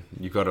 Yeah. And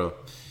you've got to,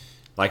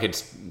 like,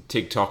 it's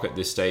TikTok at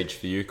this stage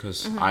for you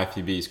because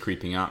IFBB is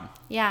creeping up.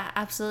 Yeah,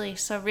 absolutely.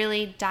 So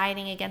really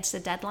dieting against the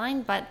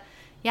deadline, but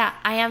yeah,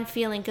 I am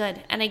feeling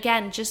good. And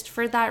again, just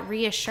for that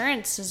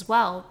reassurance as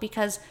well,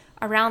 because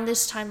around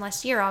this time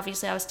last year,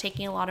 obviously I was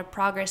taking a lot of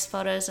progress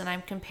photos and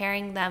I'm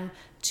comparing them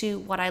to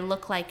what I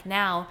look like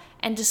now.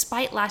 And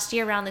despite last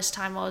year around this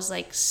time, I was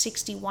like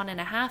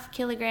 61.5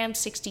 kilograms,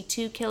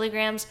 62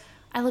 kilograms.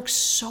 I look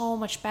so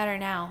much better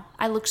now.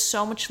 I look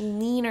so much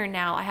leaner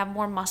now. I have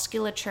more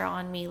musculature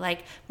on me.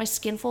 Like my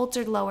skin folds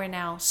are lower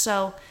now.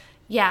 So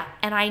yeah,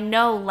 and I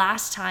know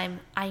last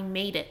time I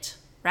made it,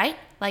 right?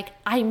 Like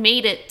I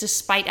made it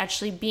despite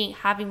actually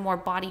having more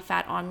body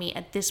fat on me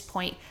at this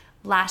point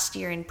last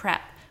year in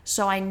prep.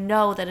 So I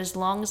know that as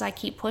long as I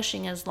keep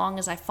pushing, as long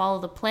as I follow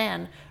the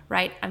plan,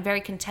 right, I'm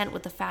very content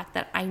with the fact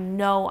that I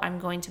know I'm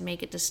going to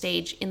make it to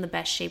stage in the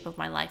best shape of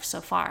my life so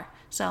far.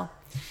 So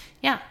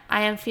yeah,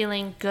 I am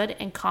feeling good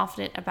and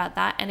confident about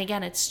that. And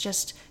again, it's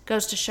just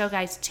goes to show,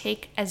 guys,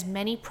 take as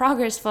many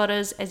progress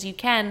photos as you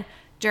can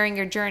during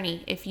your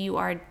journey if you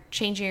are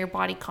changing your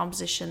body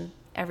composition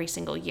every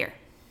single year.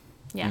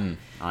 Yeah.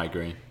 I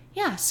agree.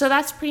 Yeah, so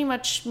that's pretty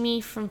much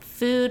me from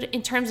food.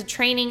 In terms of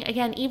training,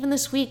 again, even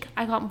this week,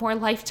 I got more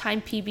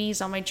lifetime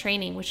PBs on my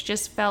training, which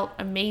just felt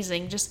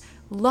amazing. Just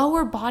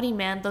lower body,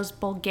 man, those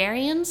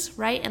Bulgarians,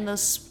 right? And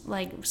those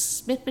like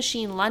Smith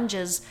machine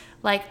lunges,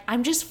 like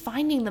I'm just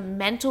finding the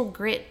mental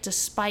grit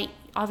despite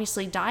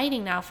obviously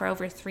dieting now for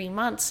over 3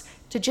 months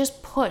to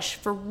just push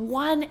for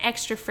one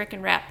extra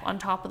freaking rep on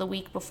top of the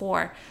week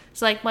before.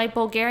 So like my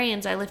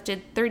Bulgarians, I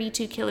lifted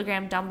 32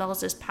 kilogram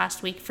dumbbells this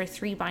past week for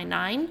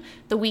 3x9.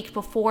 The week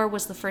before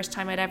was the first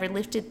time I'd ever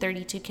lifted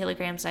 32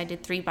 kilograms. I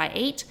did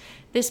 3x8.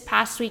 This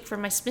past week for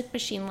my Smith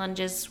machine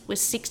lunges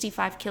was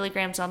 65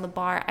 kilograms on the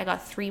bar. I got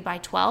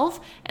 3x12.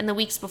 And the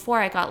weeks before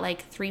I got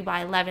like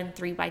 3x11,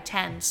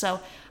 3x10. So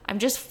I'm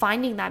just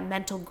finding that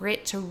mental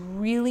grit to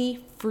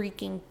really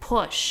freaking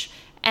push.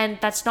 And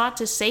that's not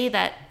to say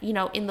that,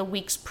 in the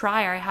weeks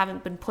prior, I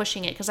haven't been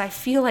pushing it, because I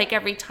feel like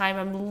every time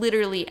I'm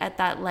literally at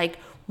that like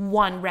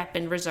 1 rep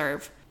in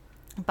reserve.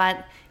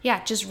 But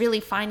yeah, just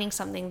really finding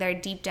something there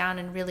deep down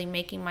and really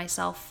making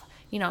myself,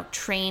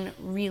 train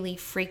really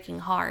freaking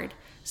hard.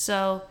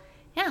 So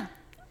yeah,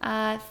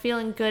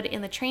 feeling good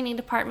in the training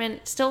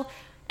department still.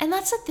 And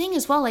that's the thing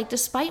as well, like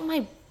despite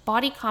my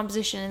body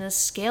composition and the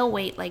scale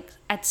weight, like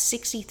at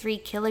 63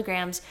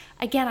 kilograms,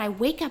 again, I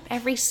wake up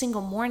every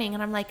single morning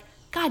and I'm like,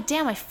 God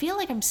damn, I feel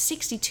like I'm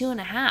 62 and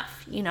a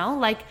half,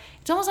 like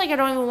it's almost like I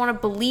don't even want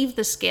to believe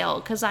the scale,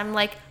 because I'm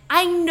like,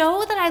 I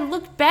know that I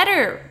look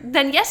better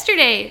than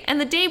yesterday and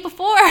the day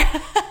before.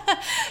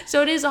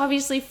 So it is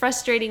obviously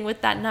frustrating with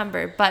that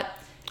number, but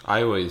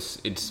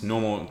it's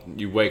normal.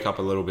 You wake up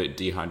a little bit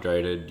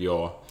dehydrated.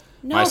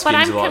 But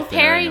I'm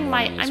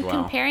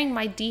comparing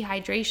my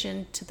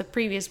dehydration to the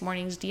previous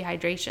morning's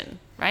dehydration,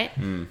 right?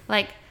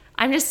 Like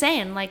I'm just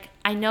saying, like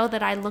I know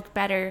that I look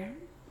better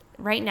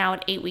right now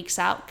at 8 weeks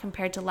out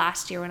compared to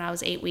last year when I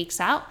was 8 weeks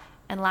out.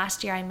 And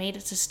last year I made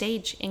it to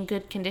stage in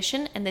good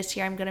condition, and this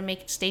year I'm going to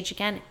make it to stage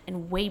again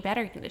in way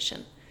better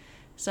condition.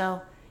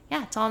 So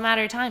yeah, it's all a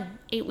matter of time.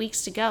 8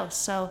 weeks to go.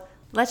 So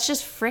let's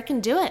just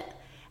frickin' do it.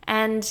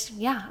 And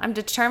yeah, I'm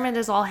determined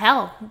as all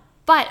hell.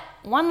 But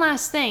one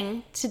last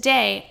thing,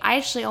 today I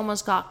actually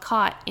almost got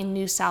caught in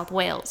New South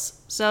Wales.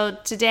 So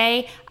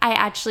today I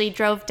actually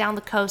drove down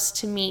the coast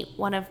to meet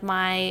one of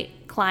my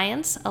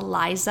clients,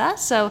 Eliza.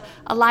 So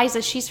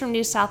Eliza, she's from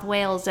New South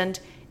Wales, and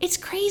it's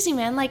crazy,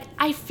 man. Like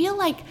I feel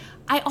like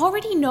I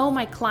already know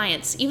my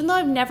clients, even though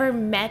I've never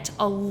met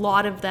a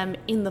lot of them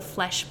in the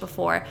flesh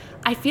before.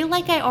 I feel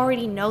like I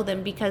already know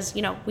them because,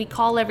 we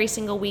call every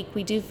single week.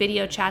 We do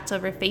video chats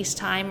over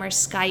FaceTime or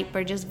Skype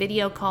or just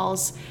video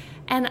calls.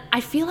 And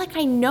I feel like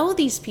I know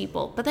these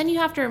people, but then you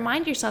have to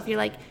remind yourself, you're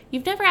like,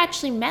 you've never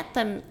actually met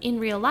them in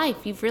real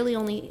life. You've really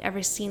only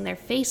ever seen their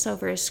face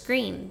over a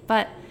screen.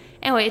 But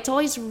anyway, it's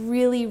always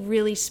really,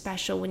 really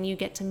special when you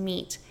get to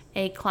meet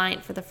a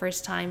client for the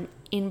first time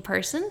in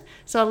person.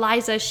 So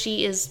Eliza,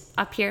 she is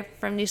up here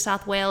from New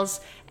South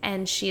Wales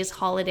and she is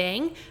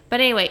holidaying. But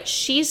anyway,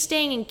 she's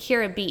staying in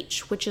Kira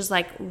Beach, which is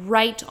like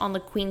right on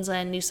the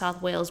Queensland-New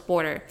South Wales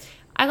border.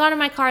 I got in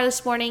my car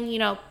this morning,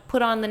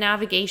 put on the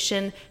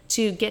navigation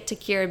to get to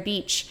Kira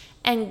Beach.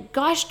 And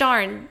gosh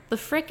darn, the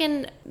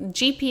frickin'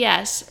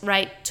 GPS,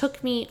 right,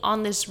 took me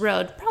on this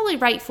road, probably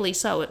rightfully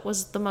so. It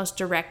was the most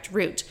direct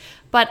route.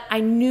 But I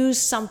knew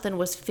something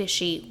was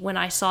fishy when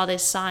I saw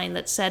this sign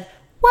that said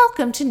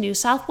welcome to New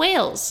South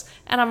Wales.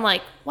 And I'm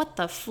like, what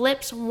the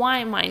flips? Why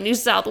am I in New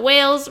South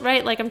Wales,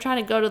 right? Like, I'm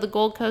trying to go to the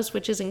Gold Coast,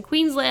 which is in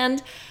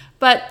Queensland.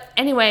 But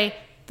anyway,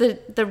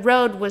 the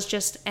road was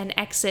just an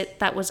exit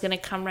that was going to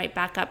come right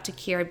back up to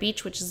Kira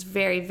Beach, which is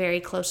very, very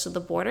close to the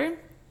border.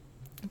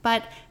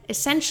 But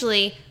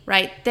essentially,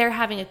 right, they're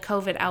having a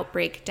COVID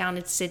outbreak down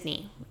in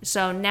Sydney.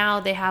 So now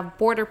they have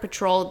border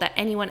patrol that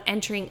anyone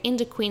entering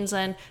into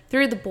Queensland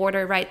through the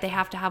border, right, they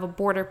have to have a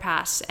border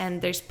pass.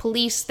 And there's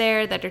police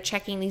there that are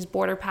checking these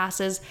border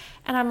passes.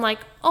 And I'm like,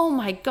 oh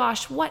my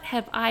gosh, what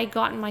have I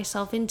gotten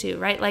myself into,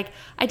 right? Like,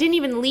 I didn't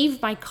even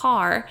leave my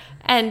car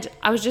and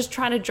I was just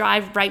trying to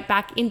drive right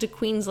back into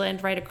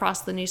Queensland right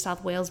across the New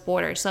South Wales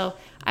border. So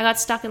I got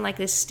stuck in like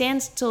this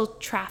standstill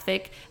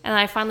traffic, and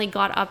I finally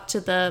got up to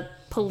the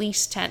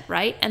police tent,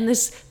 right? And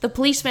the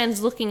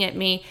policeman's looking at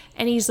me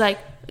and he's like,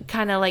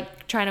 kind of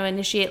like trying to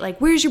initiate, like,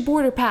 where's your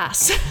border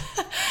pass?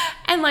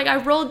 And like, I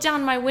rolled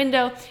down my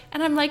window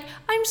and I'm like,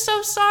 I'm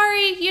so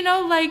sorry,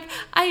 like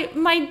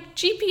my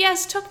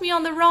GPS took me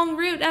on the wrong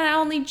route and I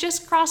only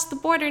just crossed the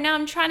border. Now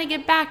I'm trying to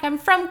get back. I'm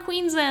from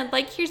Queensland.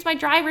 Like, here's my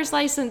driver's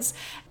license.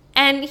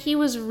 And he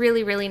was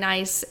really, really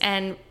nice,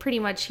 and pretty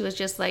much he was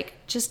just like,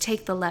 just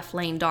take the left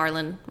lane,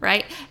 darling,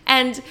 right?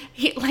 And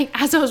he, like,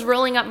 as I was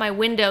rolling up my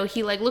window,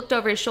 he like looked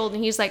over his shoulder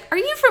and he's like, are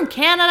you from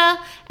Canada?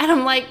 And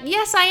I'm like,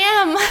 yes, I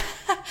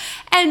am.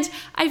 And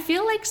I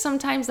feel like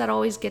sometimes that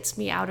always gets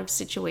me out of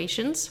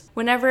situations.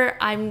 Whenever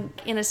I'm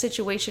in a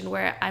situation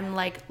where I'm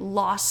like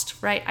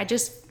lost, right? I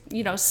just,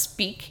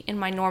 speak in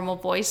my normal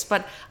voice,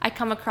 but I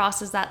come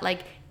across as that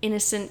like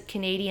innocent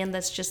Canadian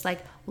that's just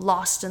like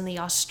lost in the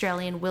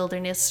Australian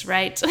wilderness,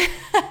 right?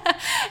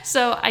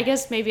 So I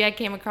guess maybe I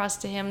came across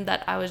to him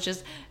that I was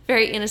just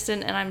very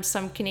innocent and I'm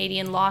some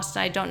Canadian lost.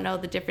 I don't know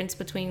the difference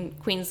between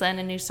Queensland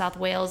and New South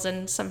Wales,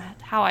 and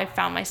somehow I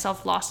found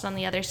myself lost on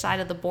the other side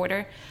of the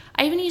border.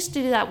 I even used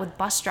to do that with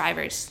bus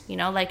drivers,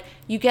 like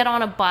you get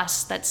on a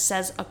bus that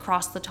says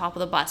across the top of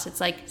the bus,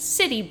 it's like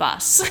city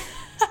bus.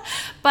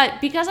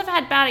 But because I've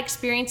had bad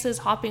experiences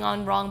hopping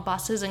on wrong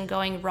buses and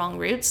going wrong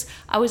routes,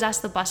 I always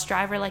ask the bus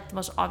driver like the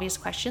most obvious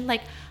question,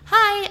 like,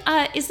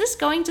 hi, is this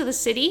going to the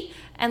city?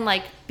 And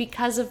like,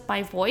 because of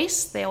my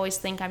voice, they always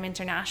think I'm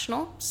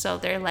international. So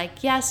they're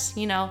like, yes,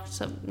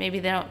 so maybe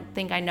they don't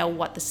think I know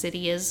what the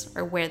city is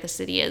or where the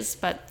city is,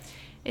 but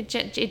it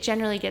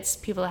generally gets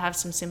people to have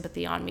some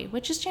sympathy on me,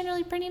 which is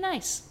generally pretty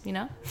nice,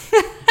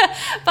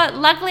 But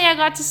luckily I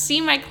got to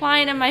see my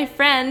client and my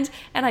friend,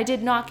 and I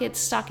did not get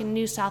stuck in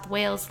New South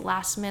Wales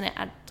last minute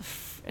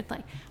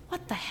like,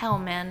 what the hell,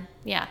 man?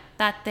 Yeah,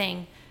 that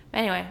thing. But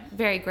anyway,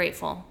 very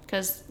grateful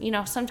because,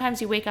 sometimes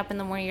you wake up in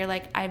the morning, you're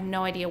like, I have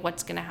no idea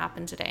what's going to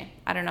happen today.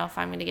 I don't know if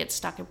I'm going to get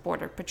stuck at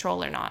Border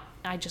Patrol or not.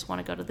 I just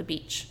want to go to the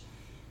beach.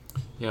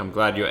 Yeah, I'm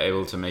glad you're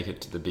able to make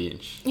it to the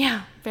beach.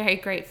 Yeah, very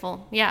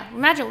grateful. Yeah,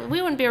 imagine we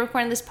wouldn't be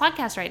recording this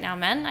podcast right now,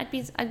 man.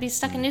 I'd be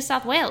stuck in New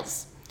South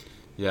Wales.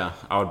 Yeah,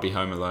 I would be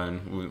home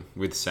alone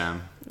with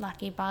Sam.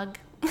 Lucky bug.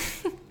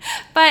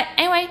 But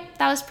anyway,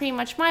 that was pretty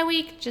much my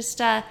week.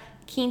 Just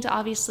keen to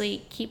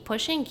obviously keep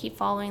pushing, keep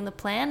following the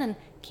plan, and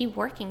keep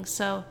working.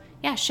 So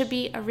yeah, should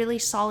be a really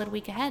solid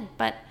week ahead.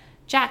 But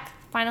Jack,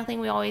 final thing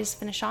we always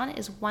finish on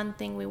is one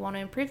thing we want to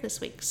improve this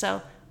week.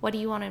 So what do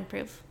you want to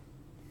improve?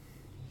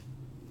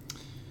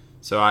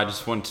 So I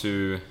just want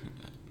to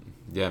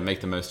make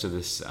the most of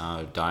this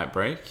diet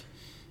break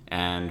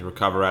and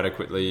recover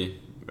adequately,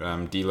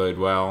 deload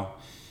well.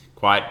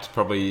 Quite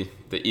probably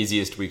the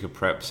easiest week of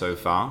prep so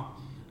far.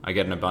 I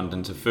get an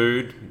abundance of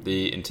food,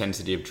 the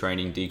intensity of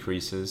training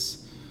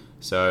decreases.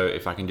 So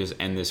if I can just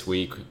end this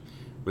week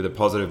with a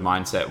positive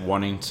mindset,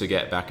 wanting to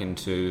get back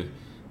into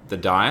the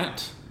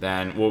diet,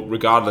 then, well,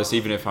 regardless,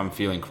 even if I'm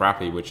feeling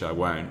crappy, which I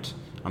won't,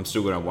 I'm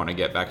still going to want to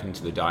get back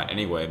into the diet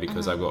anyway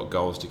because I've got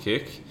goals to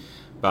kick.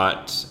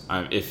 But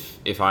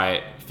if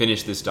I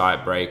finish this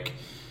diet break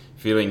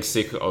feeling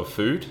sick of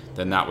food,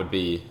 then that would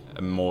be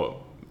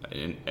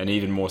an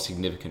even more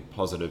significant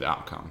positive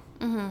outcome.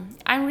 Mm-hmm.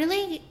 I'm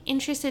really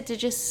interested to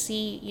just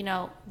see,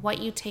 what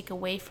you take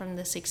away from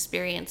this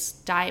experience,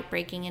 diet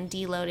breaking and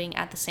deloading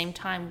at the same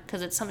time,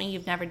 because it's something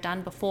you've never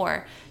done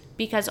before.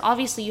 Because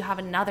obviously you have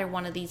another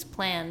one of these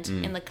planned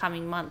in the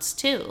coming months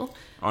too.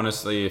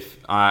 Honestly, if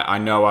I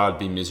know I'd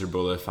be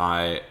miserable if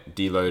I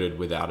deloaded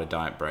without a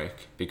diet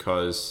break,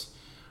 because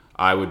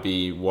I would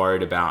be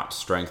worried about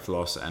strength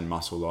loss and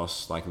muscle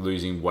loss, like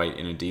losing weight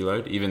in a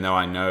deload, even though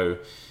I know,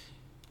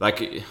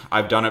 like,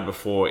 I've done it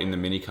before in the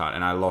mini cut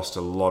and I lost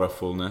a lot of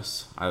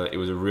fullness. It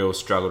was a real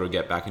struggle to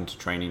get back into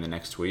training the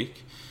next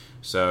week.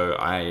 So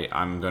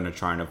I'm going to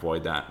try and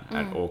avoid that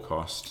at all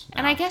costs.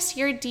 And I guess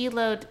your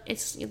deload,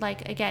 it's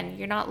like, again,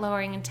 you're not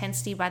lowering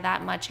intensity by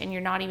that much and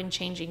you're not even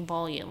changing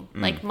volume.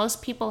 Like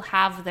most people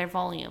have their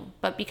volume,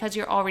 but because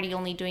you're already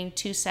only doing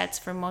 2 sets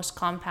for most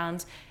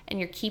compounds and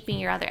you're keeping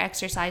your other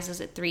exercises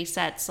at 3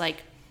 sets,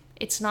 like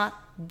it's not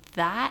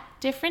that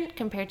different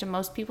compared to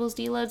most people's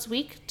deloads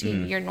week to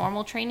your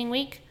normal training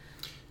week.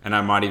 And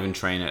I might even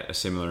train at a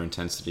similar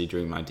intensity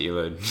during my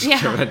deload.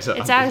 Yeah,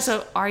 exactly.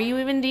 So are you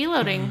even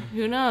deloading?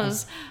 Who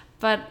knows?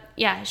 But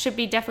yeah, it should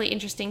be definitely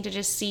interesting to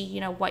just see,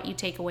 you know, what you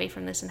take away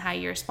from this and how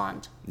you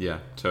respond. Yeah,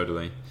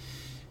 totally.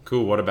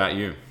 Cool. What about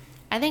you?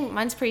 I think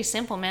mine's pretty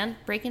simple, man.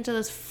 Break into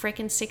those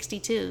freaking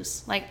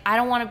 62s. Like, I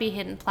don't want to be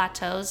hitting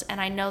plateaus, and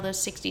I know those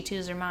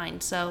 62s are mine.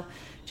 So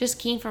just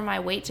keen for my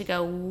weight to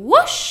go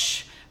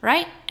whoosh,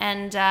 right?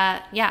 And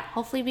yeah,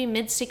 hopefully be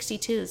mid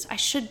 62s. I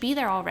should be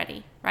there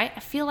already, right? I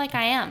feel like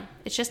I am.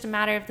 It's just a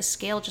matter of the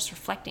scale just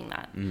reflecting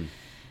that.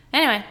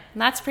 Anyway,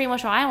 that's pretty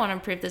much what I want to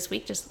improve this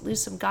week. Just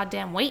lose some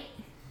goddamn weight.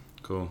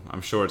 Cool.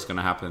 I'm sure it's going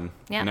to happen.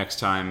 Yeah. Next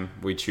time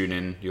we tune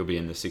in, you'll be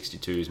in the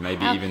 62s,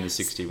 maybe even the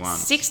 61s.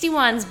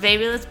 61s,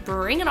 baby. Let's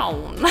bring it on.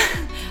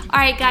 All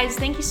right, guys.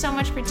 Thank you so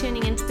much for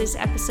tuning into this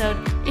episode.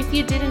 If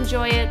you did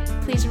enjoy it,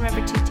 please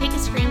remember to take a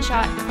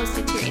screenshot, post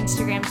it to your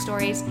Instagram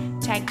stories,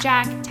 tag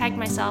Jack, tag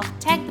myself,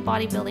 tag the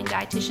bodybuilding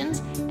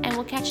dietitians, and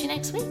we'll catch you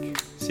next week.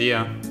 See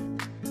ya.